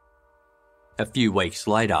reward. A few weeks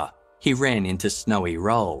later, he ran into Snowy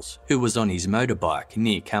Rolls, who was on his motorbike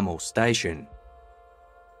near Camel Station.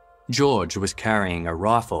 George was carrying a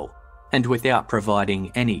rifle, and without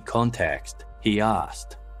providing any context, he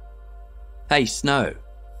asked, "Hey Snow,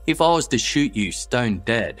 if I was to shoot you stone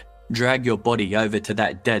dead, drag your body over to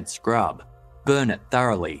that dead scrub, burn it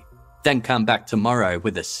thoroughly, then come back tomorrow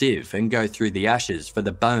with a sieve and go through the ashes for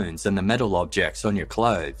the bones and the metal objects on your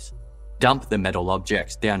clothes, dump the metal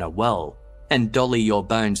objects down a well, and dolly your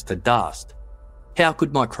bones to dust, how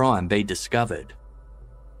could my crime be discovered?"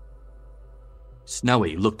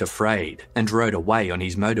 Snowy looked afraid and rode away on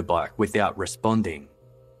his motorbike without responding.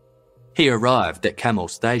 He arrived at Camel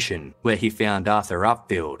Station, where he found Arthur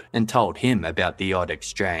Upfield and told him about the odd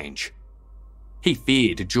exchange. He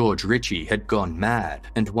feared George Ritchie had gone mad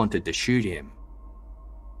and wanted to shoot him.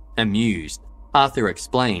 Amused, Arthur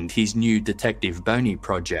explained his new Detective Boney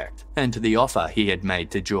project and the offer he had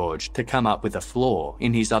made to George to come up with a flaw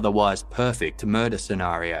in his otherwise perfect murder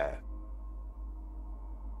scenario.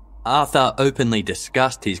 Arthur openly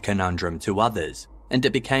discussed his conundrum to others, and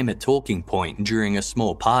it became a talking point during a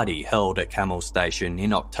small party held at Camel Station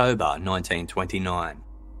in October 1929.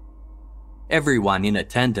 Everyone in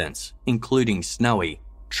attendance, including Snowy,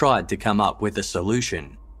 tried to come up with a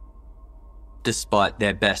solution. Despite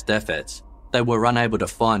their best efforts, they were unable to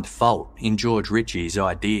find fault in George Ritchie's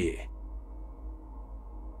idea.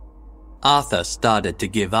 Arthur started to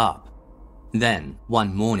give up. Then,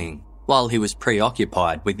 one morning, while he was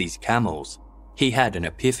preoccupied with his camels, he had an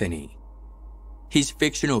epiphany. His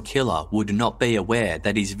fictional killer would not be aware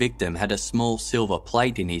that his victim had a small silver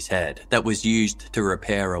plate in his head that was used to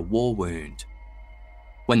repair a war wound.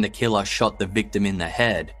 When the killer shot the victim in the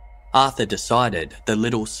head, Arthur decided the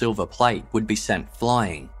little silver plate would be sent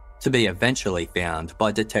flying, to be eventually found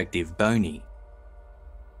by Detective Boney.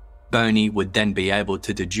 Boney would then be able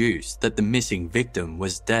to deduce that the missing victim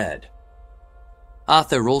was dead.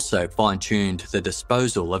 Arthur also fine-tuned the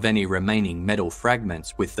disposal of any remaining metal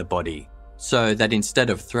fragments with the body, so that instead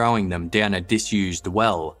of throwing them down a disused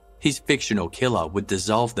well, his fictional killer would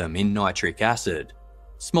dissolve them in nitric acid,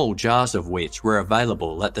 small jars of which were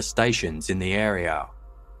available at the stations in the area.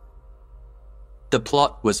 The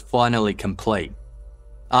plot was finally complete.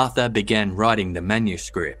 Arthur began writing the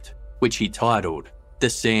manuscript, which he titled The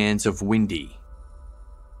Sands of Windy.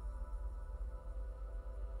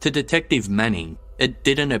 To Detective Manning, it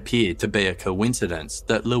didn't appear to be a coincidence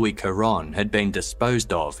that Louis Caron had been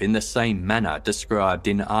disposed of in the same manner described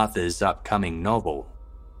in Arthur's upcoming novel.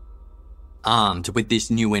 Armed with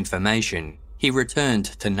this new information, he returned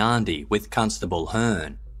to Nandi with Constable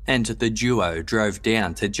Hearn, and the duo drove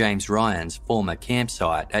down to James Ryan's former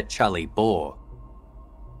campsite at Charlie Bore.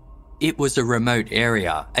 It was a remote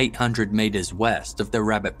area 800 metres west of the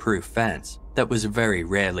rabbit-proof fence that was very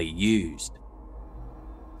rarely used.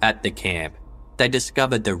 At the camp, they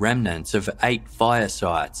discovered the remnants of 8 fire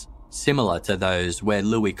sites, similar to those where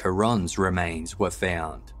Louis Caron's remains were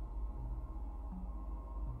found.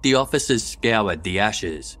 The officers scoured the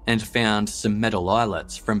ashes and found some metal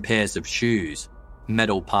eyelets from pairs of shoes,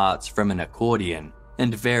 metal parts from an accordion,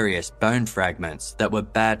 and various bone fragments that were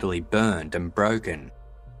badly burned and broken.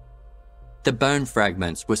 The bone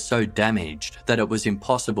fragments were so damaged that it was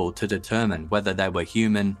impossible to determine whether they were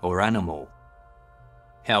human or animal.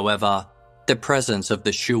 However, the presence of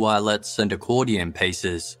the shoe eyelets and accordion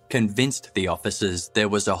pieces convinced the officers there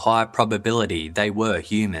was a high probability they were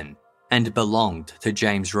human and belonged to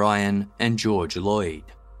James Ryan and George Lloyd.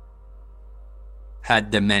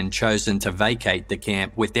 Had the men chosen to vacate the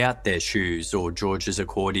camp without their shoes or George's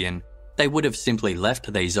accordion, they would have simply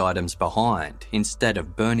left these items behind instead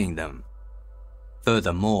of burning them.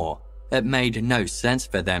 Furthermore, it made no sense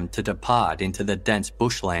for them to depart into the dense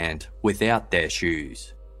bushland without their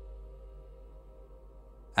shoes.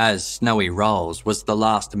 As Snowy Rolls was the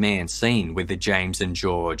last man seen with James and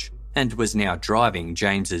George and was now driving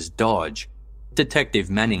James's Dodge, Detective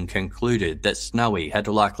Manning concluded that Snowy had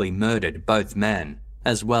likely murdered both men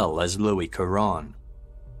as well as Louis Caron.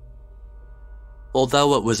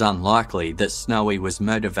 Although it was unlikely that Snowy was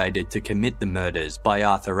motivated to commit the murders by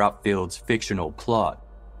Arthur Upfield's fictional plot,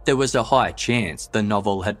 there was a high chance the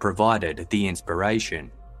novel had provided the inspiration.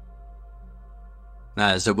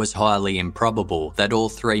 As it was highly improbable that all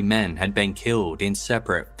three men had been killed in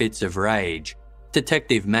separate fits of rage,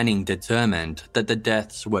 Detective Manning determined that the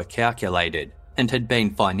deaths were calculated and had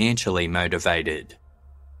been financially motivated.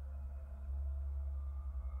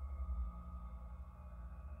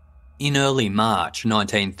 In early March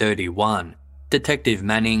 1931, Detective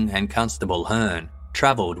Manning and Constable Hearn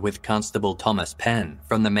travelled with Constable Thomas Penn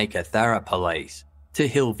from the Meekatharra Police to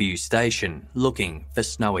Hillview Station looking for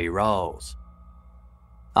Snowy Rolls.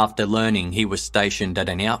 After learning he was stationed at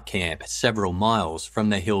an outcamp several miles from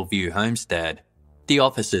the Hillview homestead, the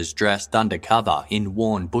officers dressed undercover in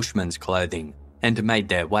worn bushman's clothing and made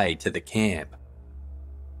their way to the camp.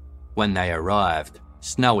 When they arrived,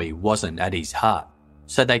 Snowy wasn't at his hut,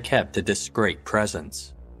 so they kept a discreet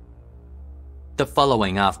presence. The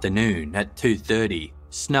following afternoon at 2:30,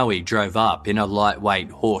 Snowy drove up in a lightweight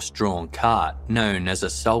horse-drawn cart known as a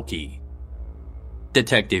sulky.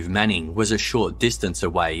 Detective Manning was a short distance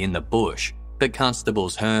away in the bush, but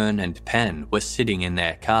Constables Hearn and Penn were sitting in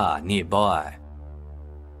their car nearby.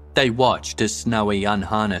 They watched as Snowy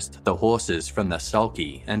unharnessed the horses from the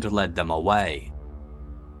sulky and led them away.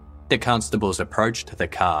 The constables approached the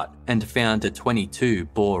cart and found a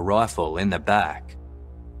 .22-bore rifle in the back.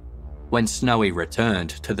 When Snowy returned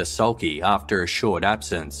to the sulky after a short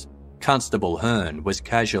absence, Constable Hearn was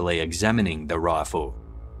casually examining the rifle.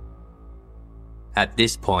 At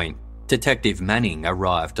this point, Detective Manning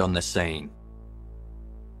arrived on the scene.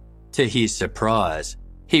 To his surprise,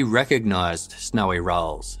 he recognised Snowy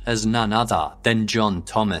Rolls as none other than John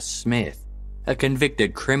Thomas Smith, a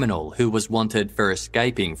convicted criminal who was wanted for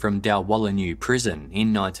escaping from Dalwallinu prison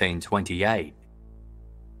in 1928.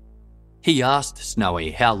 He asked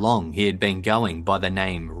Snowy how long he had been going by the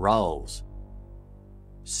name Rolls.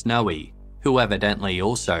 Snowy, who evidently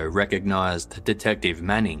also recognised Detective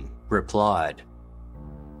Manning, replied,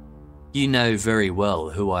 "You know very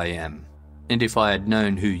well who I am, and if I had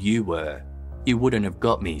known who you were, you wouldn't have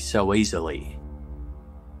got me so easily."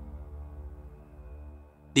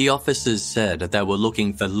 The officers said they were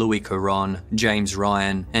looking for Louis Caron, James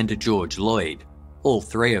Ryan and George Lloyd, all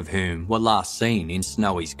three of whom were last seen in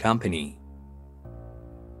Snowy's company.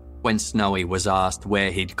 When Snowy was asked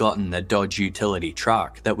where he'd gotten the Dodge utility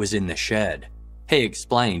truck that was in the shed, he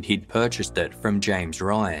explained he'd purchased it from James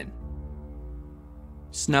Ryan.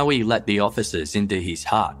 Snowy let the officers into his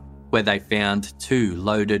hut, where they found two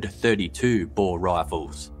loaded .32-bore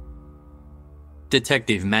rifles.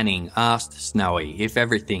 Detective Manning asked Snowy if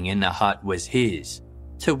everything in the hut was his,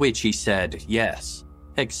 to which he said yes,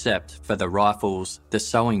 except for the rifles, the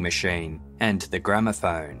sewing machine, and the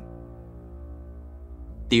gramophone.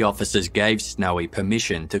 The officers gave Snowy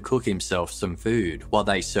permission to cook himself some food while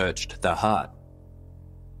they searched the hut.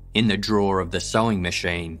 In the drawer of the sewing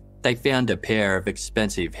machine, they found a pair of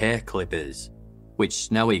expensive hair clippers, which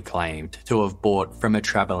Snowy claimed to have bought from a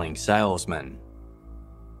travelling salesman.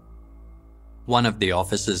 One of the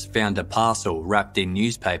officers found a parcel wrapped in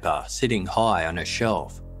newspaper sitting high on a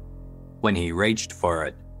shelf. When he reached for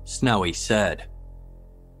it, Snowy said,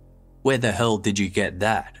 "Where the hell did you get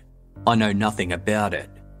that? I know nothing about it."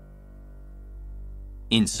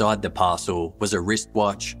 Inside the parcel was a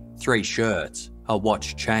wristwatch, 3 shirts, a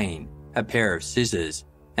watch chain, a pair of scissors,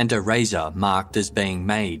 and a razor marked as being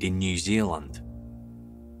made in New Zealand.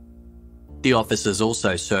 The officers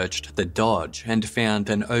also searched the Dodge and found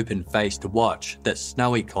an open-faced watch that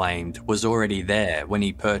Snowy claimed was already there when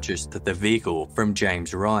he purchased the vehicle from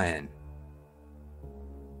James Ryan.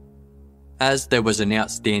 As there was an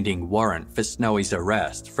outstanding warrant for Snowy's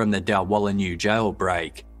arrest from the Dalwallinu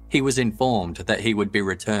jailbreak, he was informed that he would be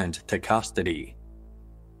returned to custody.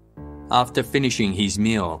 After finishing his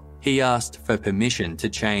meal, he asked for permission to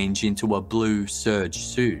change into a blue serge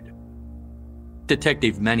suit.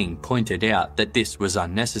 Detective Manning pointed out that this was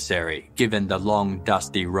unnecessary given the long,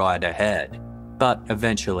 dusty ride ahead, but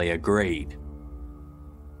eventually agreed.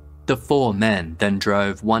 The 4 men then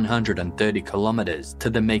drove 130 kilometres to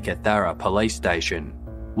the Meekatharra police station,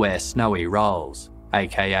 where Snowy Rolls,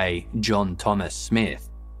 aka John Thomas Smith,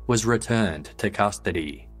 was returned to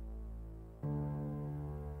custody.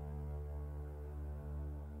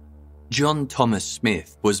 John Thomas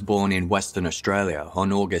Smith was born in Western Australia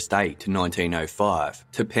on August 8,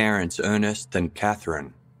 1905, to parents Ernest and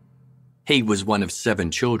Catherine. He was one of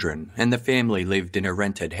 7 children, and the family lived in a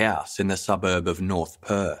rented house in the suburb of North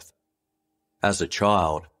Perth. As a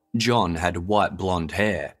child, John had white blonde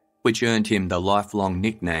hair, which earned him the lifelong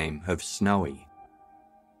nickname of Snowy.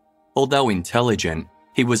 Although intelligent,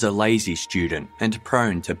 he was a lazy student and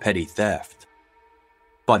prone to petty theft.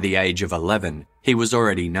 By the age of 11, he was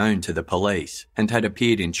already known to the police and had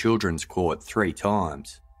appeared in children's court 3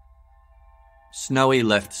 times. Snowy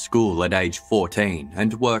left school at age 14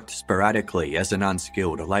 and worked sporadically as an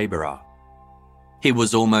unskilled labourer. He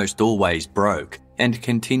was almost always broke and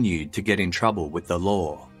continued to get in trouble with the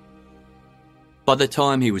law. By the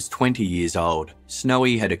time he was 20 years old,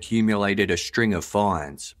 Snowy had accumulated a string of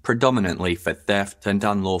fines, predominantly for theft and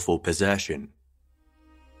unlawful possession.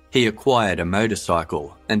 He acquired a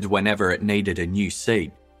motorcycle, and whenever it needed a new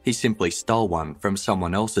seat, he simply stole one from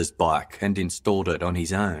someone else's bike and installed it on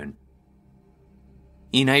his own.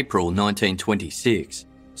 In April 1926,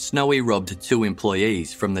 Snowy robbed 2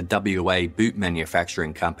 employees from the WA boot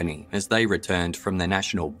manufacturing company as they returned from the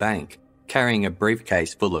National Bank, carrying a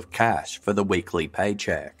briefcase full of cash for the weekly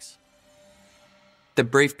paychecks. The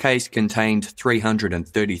briefcase contained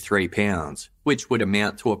 £333, which would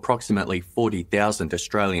amount to approximately 40,000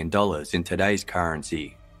 Australian dollars in today's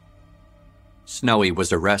currency. Snowy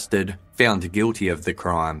was arrested, found guilty of the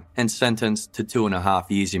crime, and sentenced to 2.5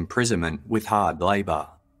 years imprisonment with hard labour.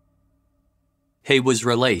 He was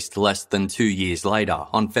released less than 2 years later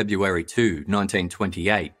on February 2,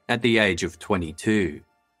 1928, at the age of 22.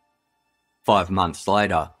 5 months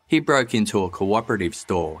later, he broke into a cooperative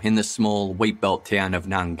store in the small wheatbelt town of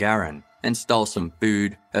Nungarran and stole some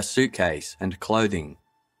food, a suitcase, and clothing.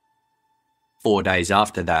 4 days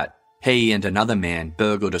after that, he and another man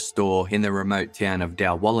burgled a store in the remote town of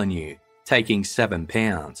Dalwallinu, taking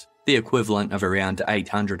 £7, the equivalent of around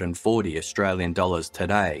 840 Australian dollars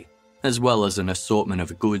today, as well as an assortment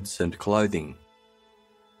of goods and clothing.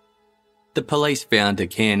 The police found a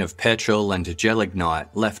can of petrol and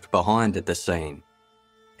gelignite left behind at the scene.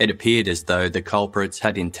 It appeared as though the culprits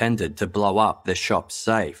had intended to blow up the shop's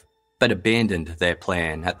safe, but abandoned their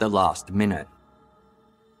plan at the last minute.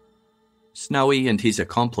 Snowy and his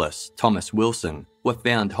accomplice, Thomas Wilson, were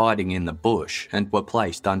found hiding in the bush and were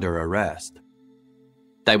placed under arrest.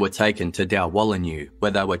 They were taken to Dalwallinu,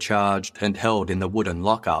 where they were charged and held in the wooden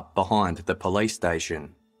lockup behind the police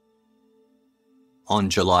station. On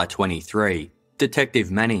July 23, Detective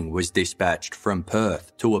Manning was dispatched from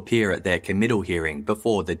Perth to appear at their committal hearing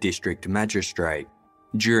before the district magistrate,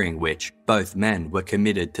 during which both men were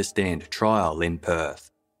committed to stand trial in Perth.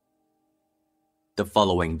 The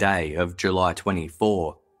following day of July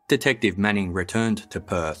 24, Detective Manning returned to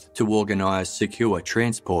Perth to organise secure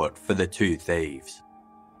transport for the 2 thieves.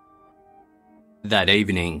 That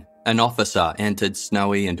evening, an officer entered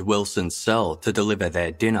Snowy and Wilson's cell to deliver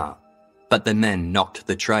their dinner, but the men knocked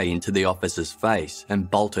the tray into the officer's face and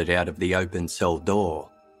bolted out of the open cell door.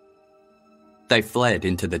 They fled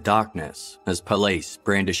into the darkness as police,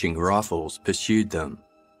 brandishing rifles, pursued them.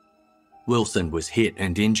 Wilson was hit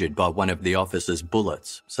and injured by one of the officer's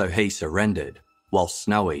bullets, so he surrendered, while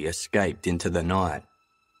Snowy escaped into the night.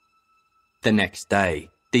 The next day,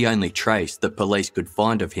 the only trace that police could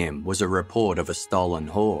find of him was a report of a stolen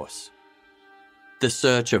horse. The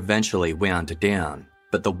search eventually wound down,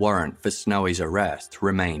 but the warrant for Snowy's arrest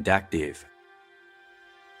remained active.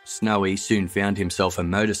 Snowy soon found himself a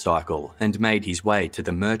motorcycle and made his way to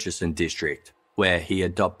the Murchison district, where he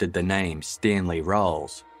adopted the name Stanley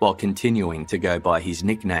Rolls, while continuing to go by his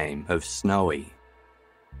nickname of Snowy.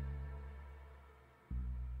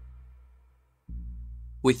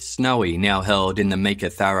 With Snowy now held in the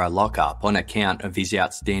Meekatharra lockup on account of his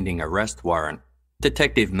outstanding arrest warrant,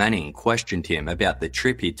 Detective Manning questioned him about the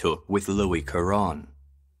trip he took with Louis Caron.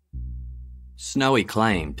 Snowy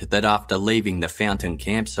claimed that after leaving the Fountain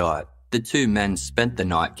campsite, the 2 men spent the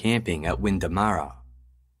night camping at Windamurra.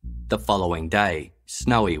 The following day,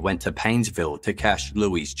 Snowy went to Paynesville to cash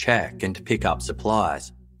Louis' cheque and pick up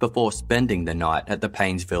supplies, before spending the night at the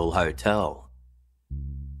Paynesville Hotel.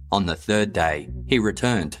 On the 3rd day, he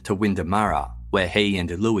returned to Windamurra, where he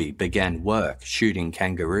and Louis began work shooting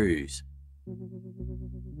kangaroos.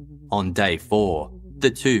 On day 4,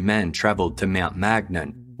 the 2 men travelled to Mount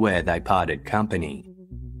Magnon, where they parted company.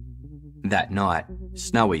 That night,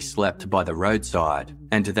 Snowy slept by the roadside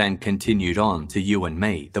and then continued on to you and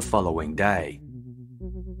me the following day.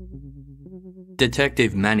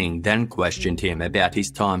 Detective Manning then questioned him about his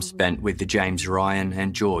time spent with James Ryan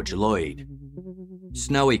and George Lloyd.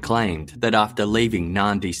 Snowy claimed that after leaving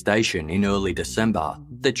Nandi Station in early December,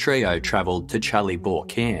 the trio travelled to Challybor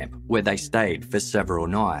Camp, where they stayed for several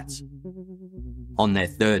nights. On their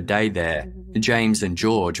third day there, James and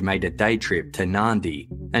George made a day trip to Nandi,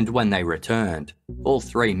 and when they returned, all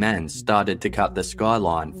three men started to cut the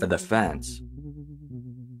skyline for the fence.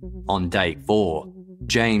 On day 4,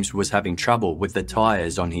 James was having trouble with the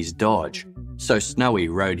tyres on his Dodge, so Snowy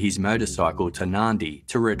rode his motorcycle to Nandi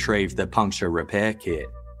to retrieve the puncture repair kit.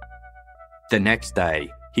 The next day,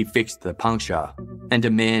 he fixed the puncture, and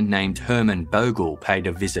a man named Herman Bogle paid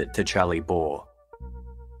a visit to Challybor.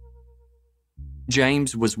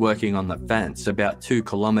 James was working on the fence about 2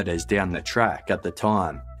 kilometres down the track at the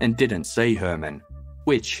time and didn't see Herman,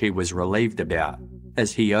 which he was relieved about,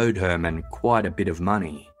 as he owed Herman quite a bit of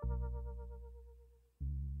money.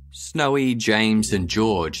 Snowy, James and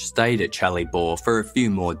George stayed at Challybor for a few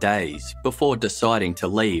more days before deciding to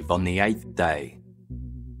leave on the 8th day.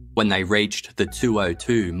 When they reached the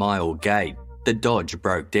 202-mile gate, the Dodge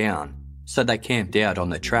broke down, so they camped out on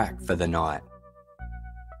the track for the night.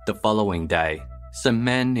 The following day, some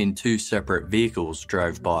men in 2 separate vehicles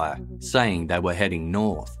drove by, saying they were heading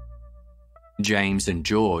north. James and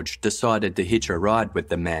George decided to hitch a ride with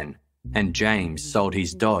the men, and James sold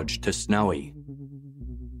his Dodge to Snowy.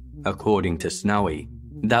 According to Snowy,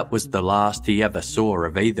 that was the last he ever saw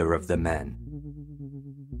of either of the men.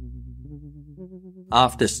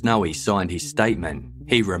 After Snowy signed his statement,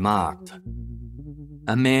 he remarked,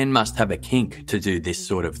 "A man must have a kink to do this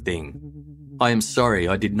sort of thing. I am sorry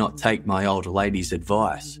I did not take my old lady's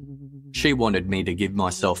advice. She wanted me to give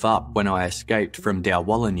myself up when I escaped from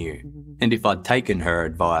Dalwallinu, and if I'd taken her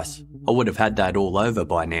advice, I would have had that all over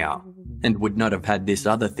by now, and would not have had this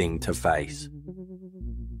other thing to face."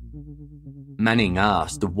 Manning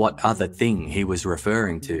asked what other thing he was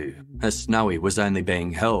referring to, as Snowy was only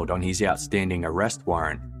being held on his outstanding arrest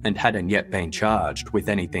warrant and hadn't yet been charged with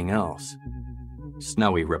anything else.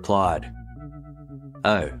 Snowy replied,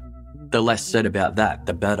 "Oh, the less said about that,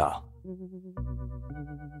 the better."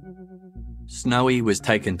 Snowy was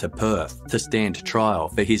taken to Perth to stand trial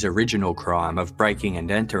for his original crime of breaking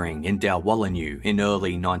and entering in Dalwallinu in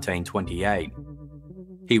early 1928.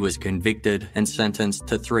 He was convicted and sentenced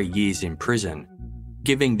to 3 years in prison,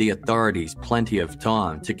 giving the authorities plenty of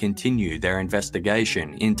time to continue their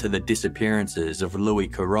investigation into the disappearances of Louis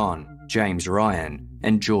Caron, James Ryan,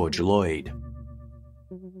 and George Lloyd.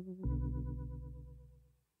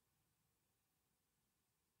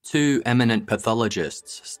 Two eminent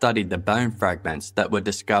pathologists studied the bone fragments that were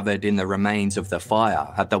discovered in the remains of the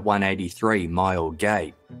fire at the 183-mile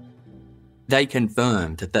gate. They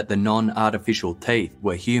confirmed that the non-artificial teeth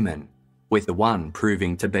were human, with one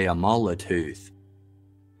proving to be a molar tooth.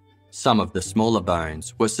 Some of the smaller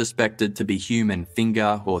bones were suspected to be human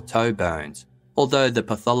finger or toe bones, although the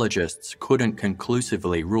pathologists couldn't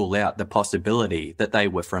conclusively rule out the possibility that they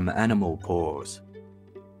were from animal paws.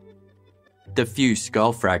 The few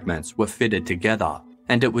skull fragments were fitted together,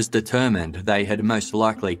 and it was determined they had most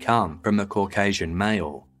likely come from a Caucasian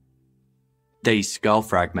male. These skull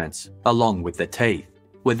fragments, along with the teeth,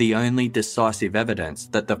 were the only decisive evidence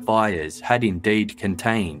that the fires had indeed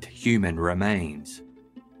contained human remains.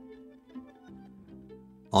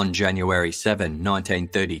 On January 7,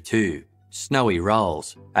 1932, Snowy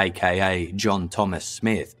Rolls, aka John Thomas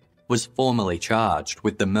Smith, was formally charged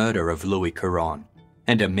with the murder of Louis Caron,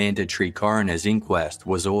 and a mandatory coroner's inquest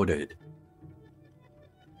was ordered.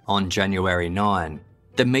 On January 9,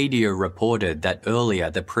 the media reported that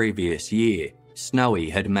earlier the previous year, Snowy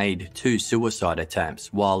had made 2 suicide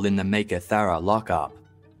attempts while in the Meekatharra lockup.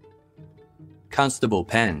 Constable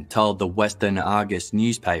Penn told the Western Argus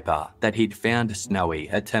newspaper that he'd found Snowy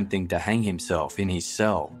attempting to hang himself in his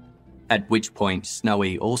cell, at which point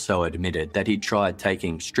Snowy also admitted that he'd tried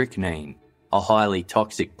taking strychnine, a highly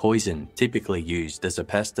toxic poison typically used as a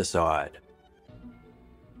pesticide.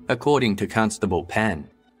 According to Constable Penn,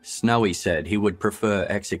 Snowy said he would prefer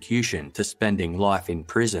execution to spending life in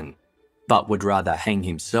prison, but would rather hang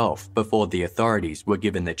himself before the authorities were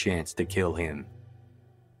given the chance to kill him.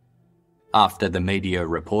 After the media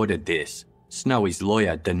reported this, Snowy's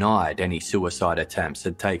lawyer denied any suicide attempts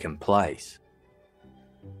had taken place.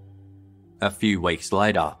 A few weeks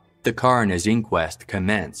later, the coroner's inquest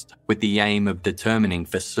commenced with the aim of determining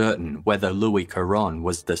for certain whether Louis Caron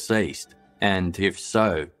was deceased, and if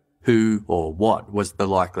so, who or what was the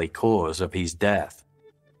likely cause of his death.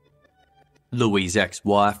 Louis's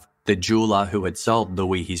ex-wife, the jeweller who had sold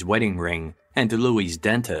Louis his wedding ring, and Louis's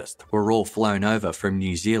dentist were all flown over from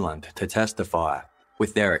New Zealand to testify,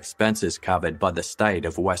 with their expenses covered by the state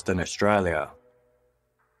of Western Australia.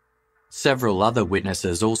 Several other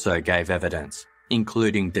witnesses also gave evidence,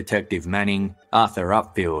 including Detective Manning, Arthur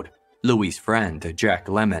Upfield, Louis' friend Jack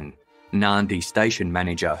Lemon, Nandi station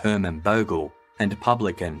manager Herman Bogle, and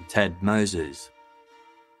publican Ted Moses.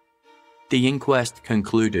 The inquest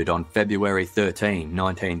concluded on February 13,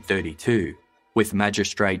 1932, with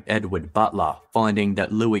Magistrate Edward Butler finding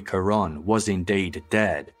that Louis Caron was indeed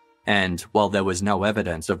dead, and while there was no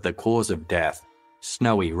evidence of the cause of death,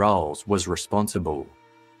 Snowy Rolls was responsible.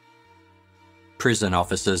 Prison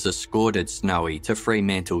officers escorted Snowy to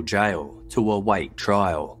Fremantle Jail to await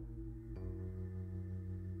trial.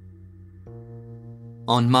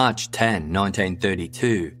 On March 10,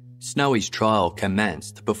 1932, Snowy's trial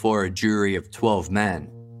commenced before a jury of 12 men,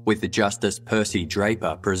 with Justice Percy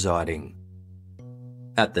Draper presiding.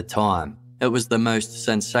 At the time, it was the most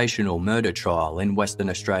sensational murder trial in Western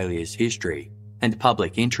Australia's history, and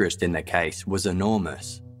public interest in the case was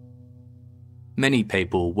enormous. Many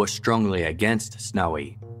people were strongly against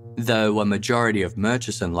Snowy, though a majority of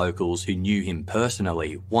Murchison locals who knew him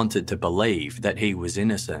personally wanted to believe that he was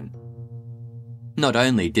innocent. Not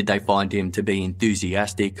only did they find him to be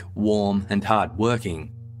enthusiastic, warm and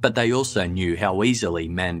hard-working, but they also knew how easily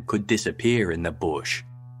men could disappear in the bush.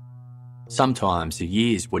 Sometimes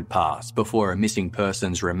years would pass before a missing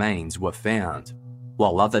person's remains were found,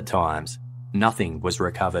 while other times, nothing was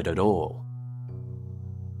recovered at all.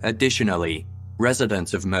 Additionally,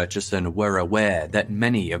 residents of Murchison were aware that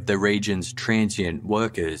many of the region's transient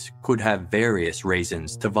workers could have various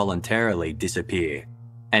reasons to voluntarily disappear,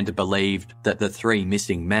 and believed that the 3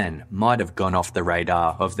 missing men might have gone off the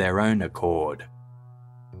radar of their own accord.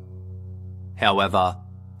 However,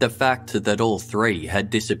 the fact that all 3 had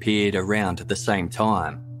disappeared around the same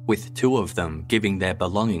time, with 2 of them giving their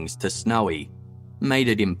belongings to Snowy, made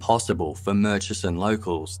it impossible for Murchison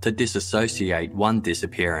locals to disassociate one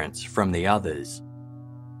disappearance from the others.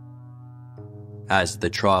 As the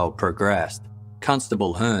trial progressed,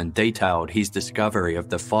 Constable Hearn detailed his discovery of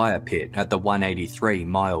the fire pit at the 183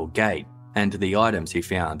 Mile Gate and the items he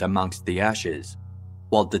found amongst the ashes,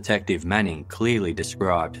 while Detective Manning clearly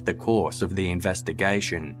described the course of the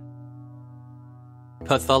investigation.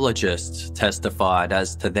 Pathologists testified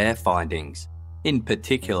as to their findings, in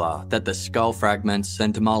particular that the skull fragments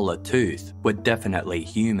and molar tooth were definitely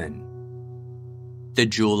human. The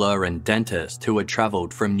jeweller and dentist who had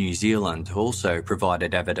travelled from New Zealand also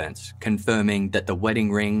provided evidence confirming that the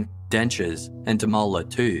wedding ring, dentures and molar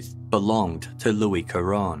tooth belonged to Louis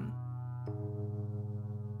Caron.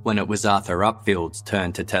 When it was Arthur Upfield's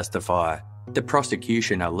turn to testify, the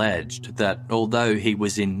prosecution alleged that although he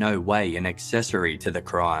was in no way an accessory to the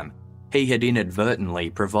crime, he had inadvertently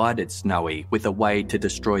provided Snowy with a way to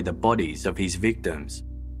destroy the bodies of his victims.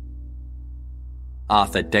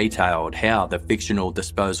 Arthur detailed how the fictional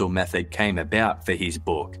disposal method came about for his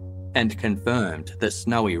book and confirmed that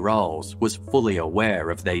Snowy Rolls was fully aware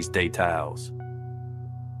of these details.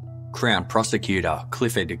 Crown Prosecutor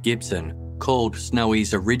Clifford Gibson called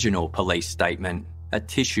Snowy's original police statement a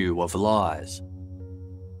tissue of lies.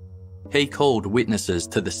 He called witnesses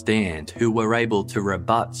to the stand who were able to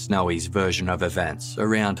rebut Snowy's version of events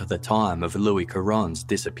around the time of Louis Caron's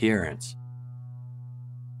disappearance.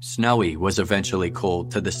 Snowy was eventually called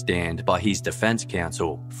to the stand by his defence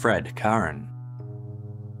counsel, Fred Curran.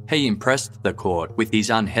 He impressed the court with his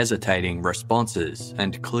unhesitating responses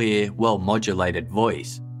and clear, well-modulated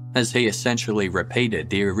voice, as he essentially repeated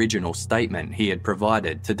the original statement he had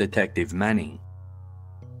provided to Detective Manning.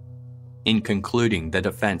 In concluding the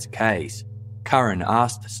defence case, Curran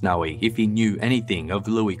asked Snowy if he knew anything of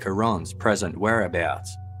Louis Caron's present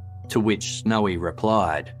whereabouts, to which Snowy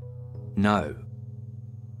replied, no.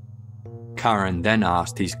 Curran then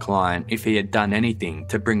asked his client if he had done anything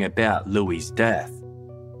to bring about Louis's death.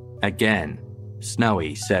 Again,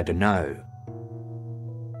 Snowy said no.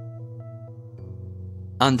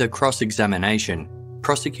 Under cross-examination,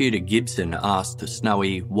 Prosecutor Gibson asked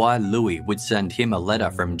Snowy why Louis would send him a letter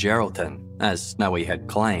from Geraldton, as Snowy had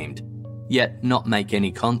claimed, yet not make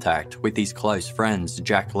any contact with his close friends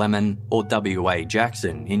Jack Lemon or W.A.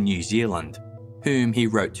 Jackson in New Zealand, whom he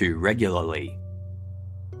wrote to regularly.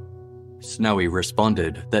 Snowy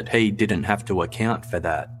responded that he didn't have to account for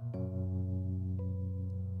that.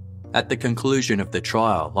 At the conclusion of the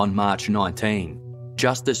trial on March 19,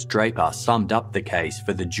 Justice Draper summed up the case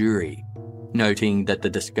for the jury, noting that the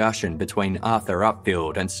discussion between Arthur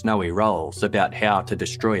Upfield and Snowy Rolls about how to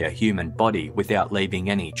destroy a human body without leaving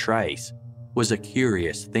any trace was a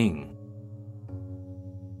curious thing.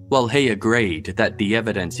 While he agreed that the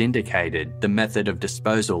evidence indicated the method of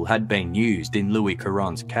disposal had been used in Louis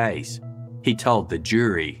Caron's case, he told the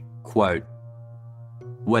jury, quote,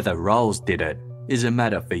 "Whether Rolls did it is a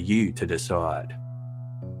matter for you to decide."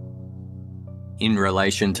 In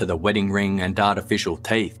relation to the wedding ring and artificial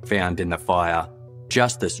teeth found in the fire,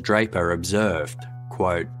 Justice Draper observed,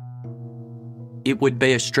 quote, "It would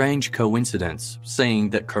be a strange coincidence, seeing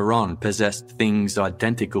that Caron possessed things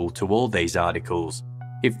identical to all these articles,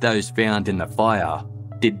 if those found in the fire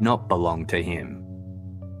did not belong to him."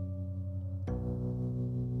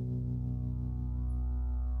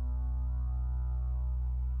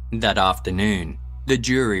 That afternoon, the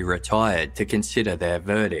jury retired to consider their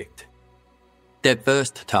verdict. Their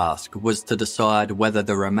first task was to decide whether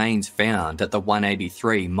the remains found at the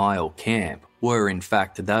 183-mile camp were in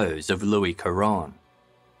fact those of Louis Caron.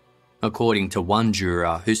 According to one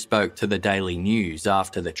juror who spoke to the Daily News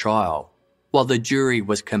after the trial, while the jury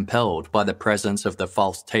was compelled by the presence of the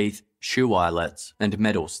false teeth, shoe eyelets and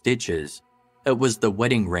metal stitches, it was the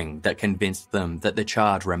wedding ring that convinced them that the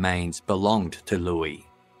charred remains belonged to Louis.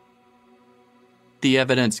 The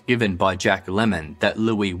evidence given by Jack Lemmon that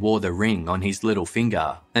Louis wore the ring on his little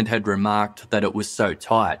finger and had remarked that it was so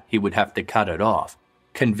tight he would have to cut it off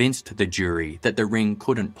convinced the jury that the ring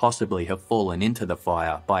couldn't possibly have fallen into the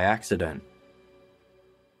fire by accident.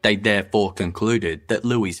 They therefore concluded that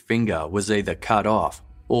Louis's finger was either cut off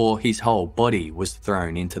or his whole body was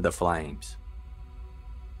thrown into the flames.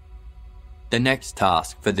 The next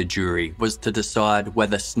task for the jury was to decide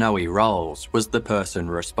whether Snowy Rolls was the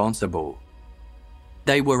person responsible.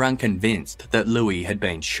 They were unconvinced that Louis had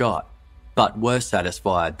been shot, but were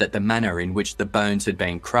satisfied that the manner in which the bones had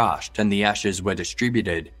been crushed and the ashes were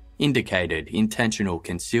distributed indicated intentional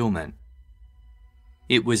concealment.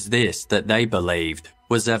 It was this that they believed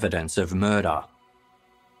was evidence of murder.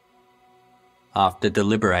 After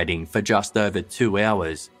deliberating for just over 2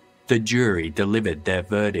 hours, the jury delivered their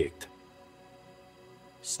verdict.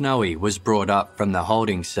 Snowy was brought up from the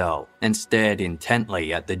holding cell and stared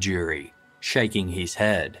intently at the jury, shaking his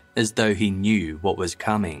head as though he knew what was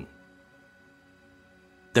coming.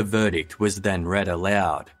 The verdict was then read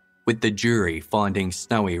aloud, with the jury finding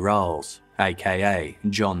Snowy Rolls, aka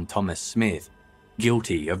John Thomas Smith,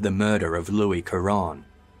 guilty of the murder of Louis Caron.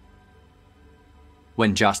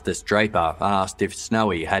 When Justice Draper asked if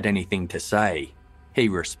Snowy had anything to say, he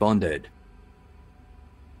responded,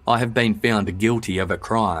 "I have been found guilty of a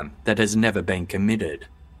crime that has never been committed."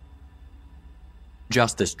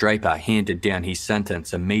 Justice Draper handed down his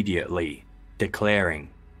sentence immediately, declaring,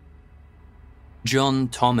 "John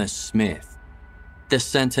Thomas Smith, the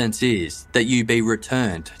sentence is that you be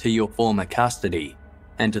returned to your former custody,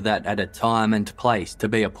 and that at a time and place to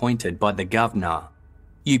be appointed by the Governor,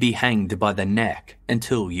 you be hanged by the neck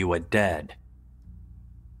until you are dead.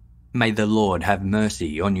 May the Lord have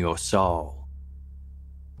mercy on your soul."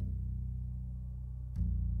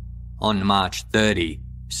 On March 30,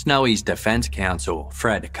 Snowy's defence counsel,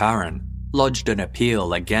 Fred Curran, lodged an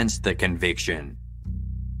appeal against the conviction.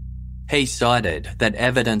 He cited that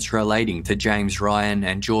evidence relating to James Ryan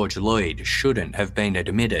and George Lloyd shouldn't have been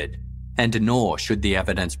admitted, and nor should the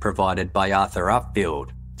evidence provided by Arthur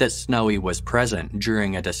Upfield that Snowy was present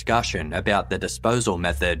during a discussion about the disposal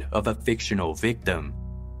method of a fictional victim.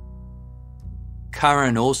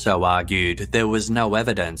 Curran also argued there was no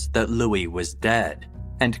evidence that Louis was dead,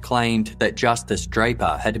 and claimed that Justice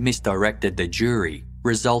Draper had misdirected the jury,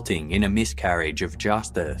 resulting in a miscarriage of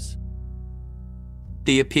justice.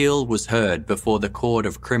 The appeal was heard before the Court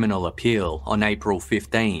of Criminal Appeal on April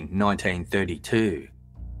 15, 1932.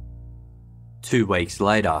 2 weeks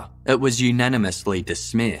later, it was unanimously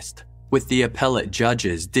dismissed, with the appellate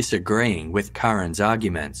judges disagreeing with Curran's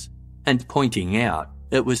arguments and pointing out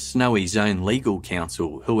it was Snowy's own legal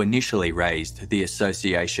counsel who initially raised the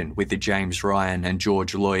association with James Ryan and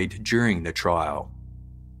George Lloyd during the trial.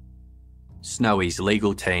 Snowy's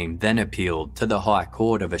legal team then appealed to the High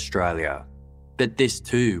Court of Australia, but this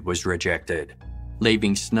too was rejected,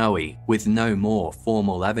 leaving Snowy with no more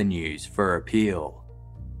formal avenues for appeal.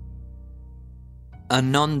 A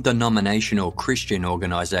non-denominational Christian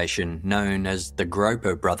organisation known as the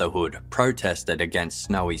Groper Brotherhood protested against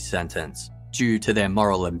Snowy's sentence due to their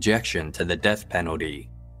moral objection to the death penalty.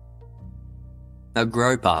 A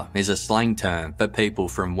groper is a slang term for people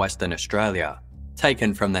from Western Australia,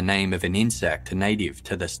 taken from the name of an insect native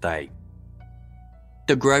to the state.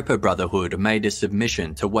 The Groper Brotherhood made a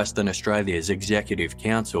submission to Western Australia's Executive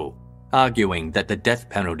Council, arguing that the death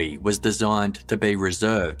penalty was designed to be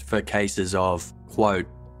reserved for cases of, quote,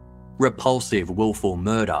 repulsive willful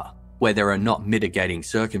murder, where there are not mitigating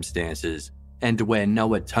circumstances and where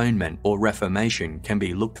no atonement or reformation can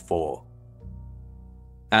be looked for.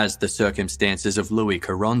 As the circumstances of Louis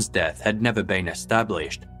Caron's death had never been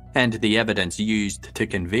established, and the evidence used to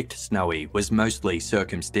convict Snowy was mostly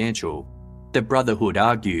circumstantial, the Brotherhood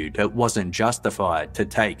argued it wasn't justified to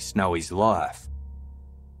take Snowy's life.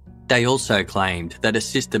 They also claimed that a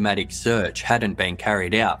systematic search hadn't been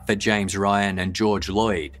carried out for James Ryan and George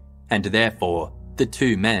Lloyd, and therefore the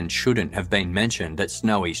two men shouldn't have been mentioned at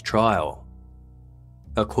Snowy's trial.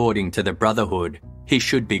 According to the Brotherhood, he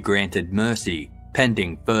should be granted mercy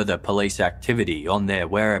pending further police activity on their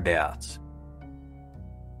whereabouts.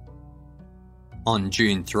 On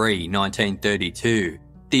June 3, 1932,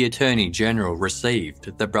 the Attorney General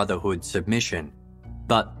received the Brotherhood's submission,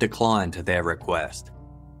 but declined their request,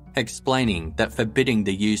 explaining that forbidding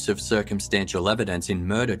the use of circumstantial evidence in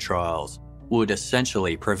murder trials would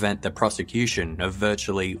essentially prevent the prosecution of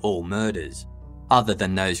virtually all murders, other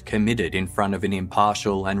than those committed in front of an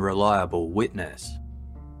impartial and reliable witness.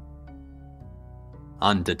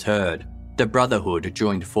 Undeterred, the Brotherhood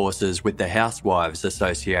joined forces with the Housewives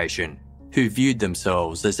Association, who viewed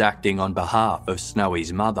themselves as acting on behalf of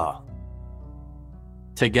Snowy's mother.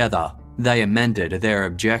 Together, they amended their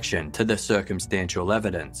objection to the circumstantial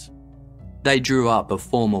evidence. They drew up a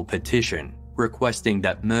formal petition requesting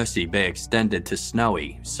that mercy be extended to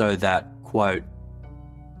Snowy so that, quote,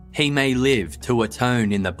 "he may live to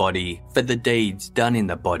atone in the body for the deeds done in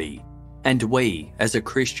the body, and we, as a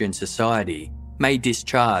Christian society, may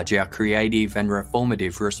discharge our creative and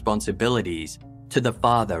reformative responsibilities to the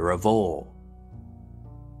Father of all."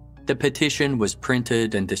 The petition was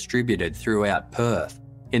printed and distributed throughout Perth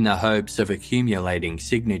in the hopes of accumulating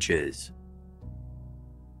signatures.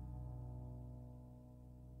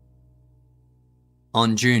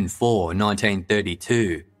 On June 4,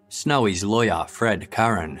 1932, Snowy's lawyer Fred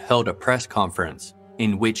Curran held a press conference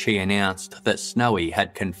in which he announced that Snowy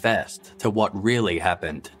had confessed to what really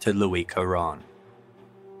happened to Louis Caron.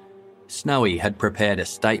 Snowy had prepared a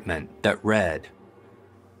statement that read,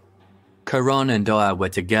 "Caron and I were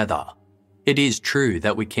together. It is true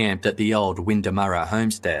that we camped at the old Windamurra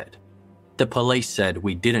homestead. The police said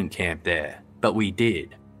we didn't camp there, but we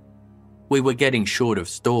did. We were getting short of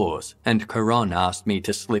stores, and Caron asked me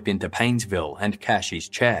to slip into Painesville and cash his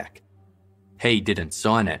cheque. He didn't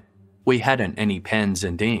sign it. We hadn't any pens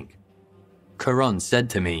and ink. Caron said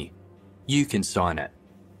to me, 'You can sign it,'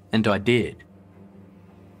 and I did.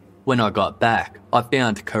 When I got back, I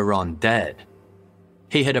found Caron dead.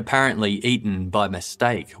 He had apparently eaten by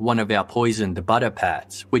mistake one of our poisoned butter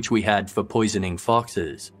pats, which we had for poisoning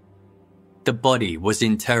foxes. The body was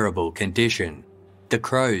in terrible condition. The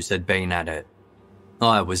crows had been at it.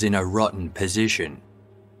 I was in a rotten position.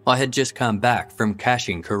 I had just come back from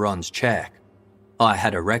cashing Caron's cheque. I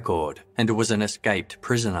had a record and was an escaped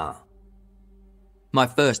prisoner. My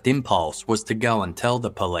first impulse was to go and tell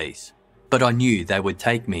the police, but I knew they would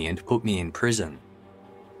take me and put me in prison.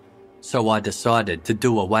 So I decided to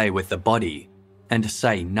do away with the body and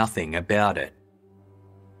say nothing about it."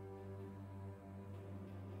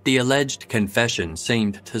 The alleged confession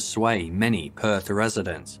seemed to sway many Perth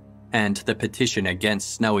residents, and the petition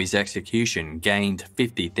against Snowy's execution gained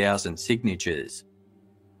 50,000 signatures.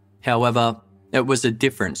 However, it was a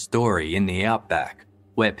different story in the outback,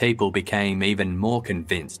 where people became even more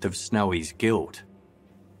convinced of Snowy's guilt.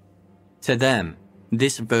 To them,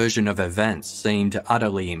 this version of events seemed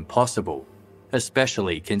utterly impossible,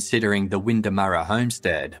 especially considering the Windamurra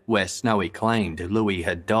homestead where Snowy claimed Louis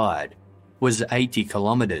had died was 80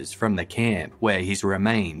 kilometres from the camp where his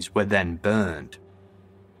remains were then burned.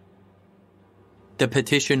 The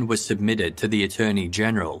petition was submitted to the Attorney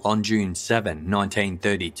General on June 7,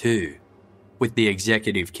 1932, with the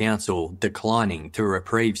Executive Council declining to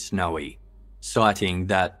reprieve Snowy, citing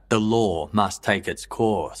that the law must take its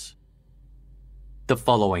course. The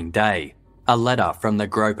following day, a letter from the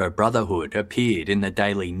Groper Brotherhood appeared in the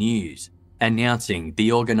Daily News, announcing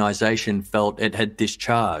the organisation felt it had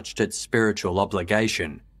discharged its spiritual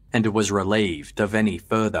obligation and was relieved of any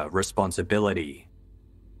further responsibility.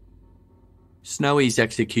 Snowy's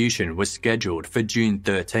execution was scheduled for June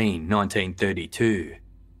 13, 1932.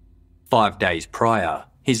 5 days prior,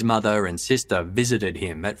 his mother and sister visited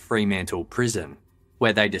him at Fremantle Prison,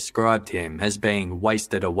 where they described him as being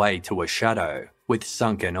wasted away to a shadow with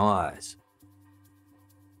sunken eyes.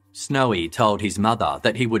 Snowy told his mother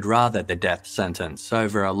that he would rather the death sentence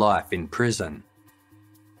over a life in prison.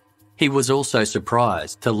 He was also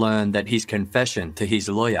surprised to learn that his confession to his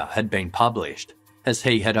lawyer had been published, as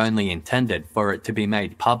he had only intended for it to be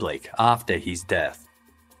made public after his death.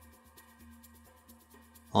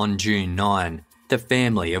 On June 9, the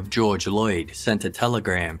family of George Lloyd sent a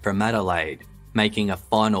telegram from Adelaide making a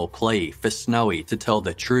final plea for Snowy to tell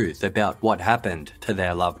the truth about what happened to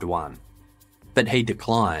their loved one, but he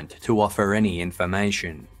declined to offer any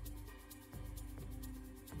information.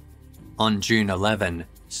 On June 11,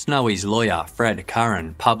 Snowy's lawyer Fred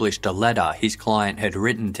Curran published a letter his client had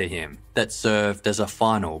written to him that served as a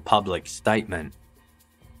final public statement.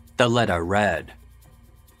 The letter read,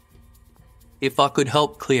 "If I could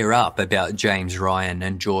help clear up about James Ryan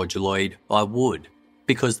and George Lloyd, I would,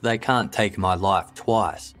 because they can't take my life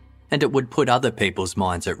twice, and it would put other people's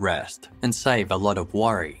minds at rest and save a lot of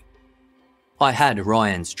worry. I had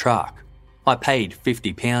Ryan's truck. I paid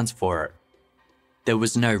 £50 for it. There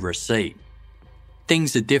was no receipt.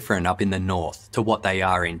 Things are different up in the north to what they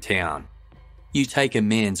are in town. You take a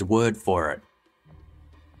man's word for it.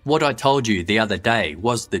 What I told you the other day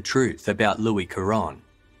was the truth about Louis Caron.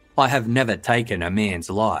 I have never taken a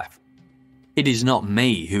man's life. It is not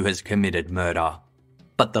me who has committed murder,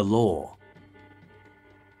 but the law.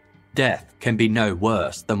 Death can be no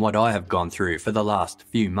worse than what I have gone through for the last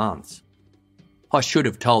few months. I should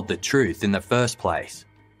have told the truth in the first place,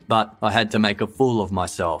 but I had to make a fool of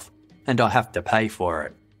myself, and I have to pay for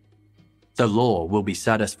it. The law will be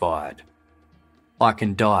satisfied. I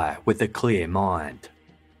can die with a clear mind."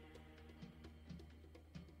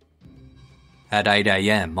 At 8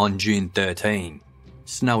 a.m. on June 13,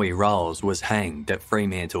 Snowy Rolls was hanged at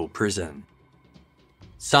Fremantle Prison.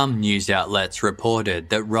 Some news outlets reported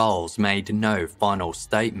that Rolls made no final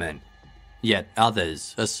statement, yet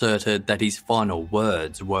others asserted that his final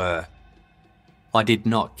words were, "I did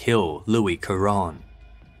not kill Louis Caron."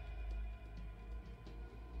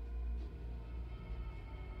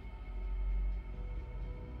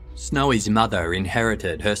 Snowy's mother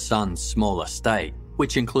inherited her son's small estate,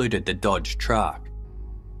 which included the Dodge truck.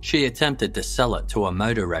 She attempted to sell it to a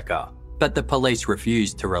motor wrecker, but the police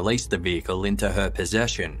refused to release the vehicle into her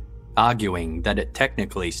possession, arguing that it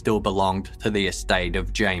technically still belonged to the estate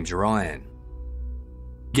of James Ryan.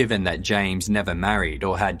 Given that James never married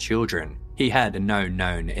or had children, he had no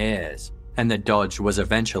known heirs, and the Dodge was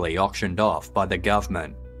eventually auctioned off by the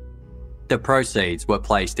government. The proceeds were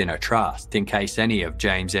placed in a trust in case any of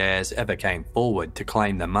James' heirs ever came forward to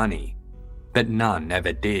claim the money, but none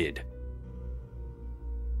ever did.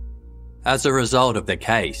 As a result of the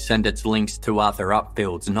case and its links to Arthur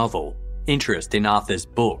Upfield's novel, interest in Arthur's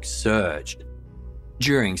books surged.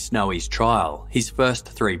 During Snowy's trial, his first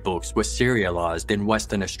 3 books were serialised in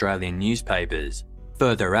Western Australian newspapers,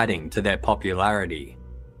 further adding to their popularity.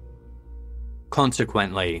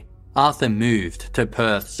 Consequently, Arthur moved to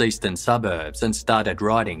Perth's eastern suburbs and started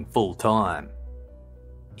writing full-time.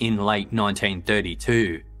 In late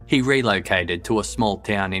 1932, he relocated to a small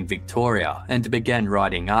town in Victoria and began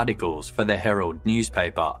writing articles for the Herald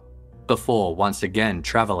newspaper, before once again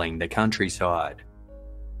travelling the countryside.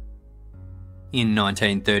 In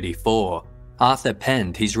 1934, Arthur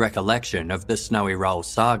penned his recollection of the Snowy Roll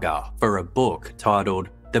saga for a book titled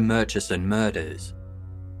The Murchison Murders.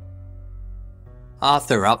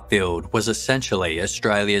 Arthur Upfield was essentially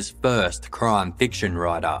Australia's first crime fiction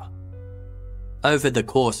writer. Over the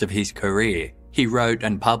course of his career, he wrote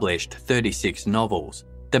and published 36 novels,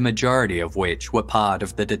 the majority of which were part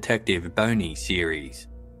of the Detective Boney series.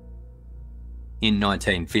 In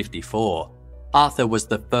 1954, Arthur was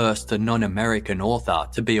the first non-American author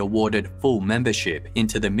to be awarded full membership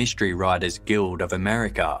into the Mystery Writers Guild of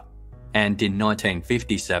America, and in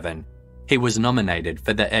 1957, he was nominated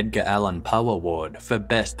for the Edgar Allan Poe Award for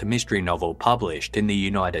Best Mystery Novel Published in the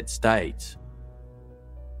United States.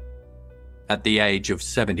 At the age of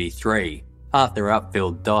 73, Arthur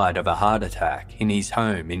Upfield died of a heart attack in his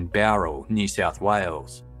home in Bowral, New South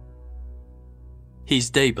Wales. His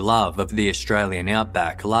deep love of the Australian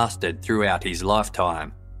outback lasted throughout his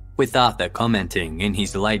lifetime, with Arthur commenting in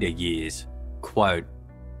his later years, quote,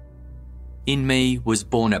 "In me was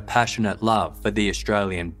born a passionate love for the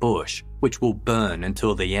Australian bush, which will burn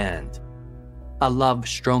until the end. A love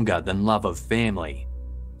stronger than love of family,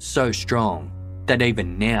 so strong that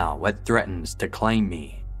even now it threatens to claim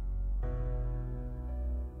me."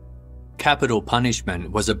 Capital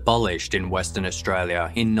punishment was abolished in Western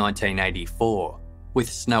Australia in 1984, with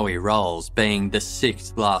Snowy Rolls being the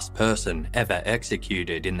 6th last person ever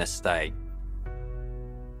executed in the state.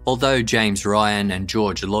 Although James Ryan and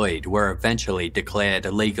George Lloyd were eventually declared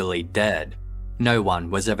legally dead, no one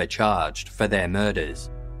was ever charged for their murders,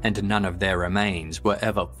 and none of their remains were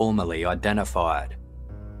ever formally identified.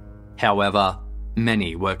 However,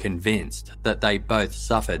 many were convinced that they both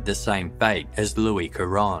suffered the same fate as Louis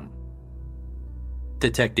Caron.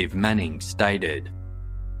 Detective Manning stated,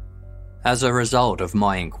 "As a result of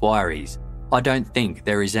my inquiries, I don't think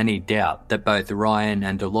there is any doubt that both Ryan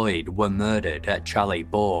and Lloyd were murdered at Charlie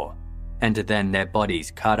Bore, and then their bodies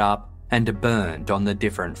cut up and burned on the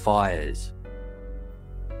different fires."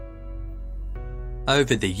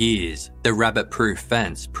 Over the years, the rabbit-proof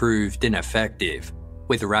fence proved ineffective,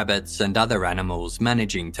 with rabbits and other animals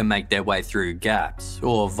managing to make their way through gaps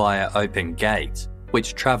or via open gates,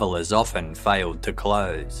 which travellers often failed to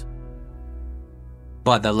close.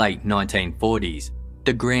 By the late 1940s,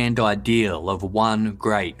 the grand ideal of one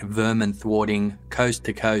great vermin-thwarting,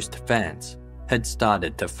 coast-to-coast fence had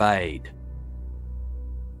started to fade.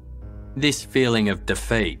 This feeling of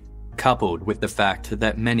defeat, coupled with the fact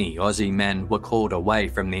that many Aussie men were called away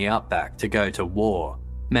from the outback to go to war,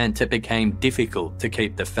 meant it became difficult to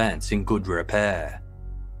keep the fence in good repair.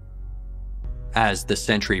 As the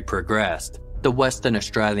century progressed, the Western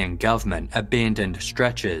Australian government abandoned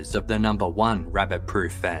stretches of the number 1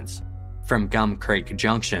 rabbit-proof fence, from Gum Creek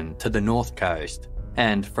Junction to the north coast,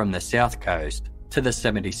 and from the south coast to the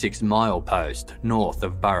 76-mile post north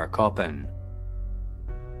of Burracoppin.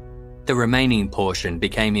 The remaining portion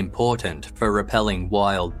became important for repelling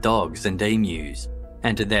wild dogs and emus,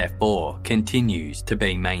 and therefore continues to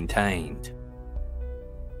be maintained.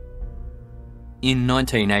 In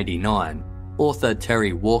 1989, author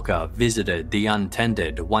Terry Walker visited the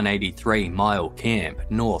untended 183-mile camp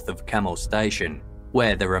north of Camel Station,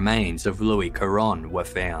 where the remains of Louis Caron were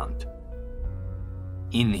found.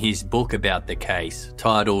 In his book about the case,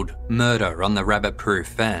 titled Murder on the Rabbit-Proof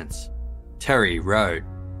Fence, Terry wrote,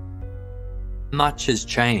 "Much has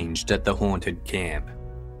changed at the haunted camp.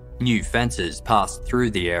 New fences passed through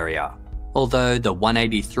the area, although the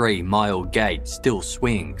 183-mile gate still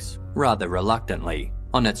swings, rather reluctantly,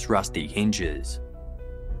 on its rusty hinges.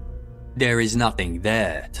 There is nothing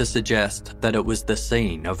there to suggest that it was the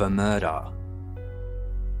scene of a murder."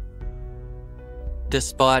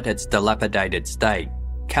 Despite its dilapidated state,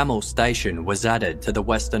 Camel Station was added to the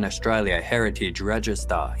Western Australia Heritage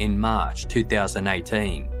Register in March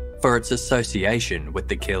 2018 for its association with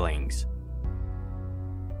the killings.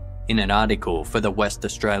 In an article for the West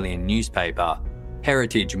Australian newspaper,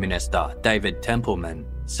 Heritage Minister David Templeman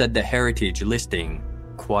said the heritage listing,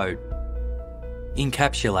 quote,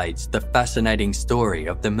 "encapsulates the fascinating story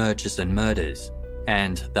of the Murchison murders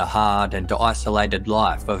and the hard and isolated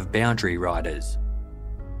life of boundary riders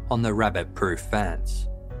on the rabbit-proof fence."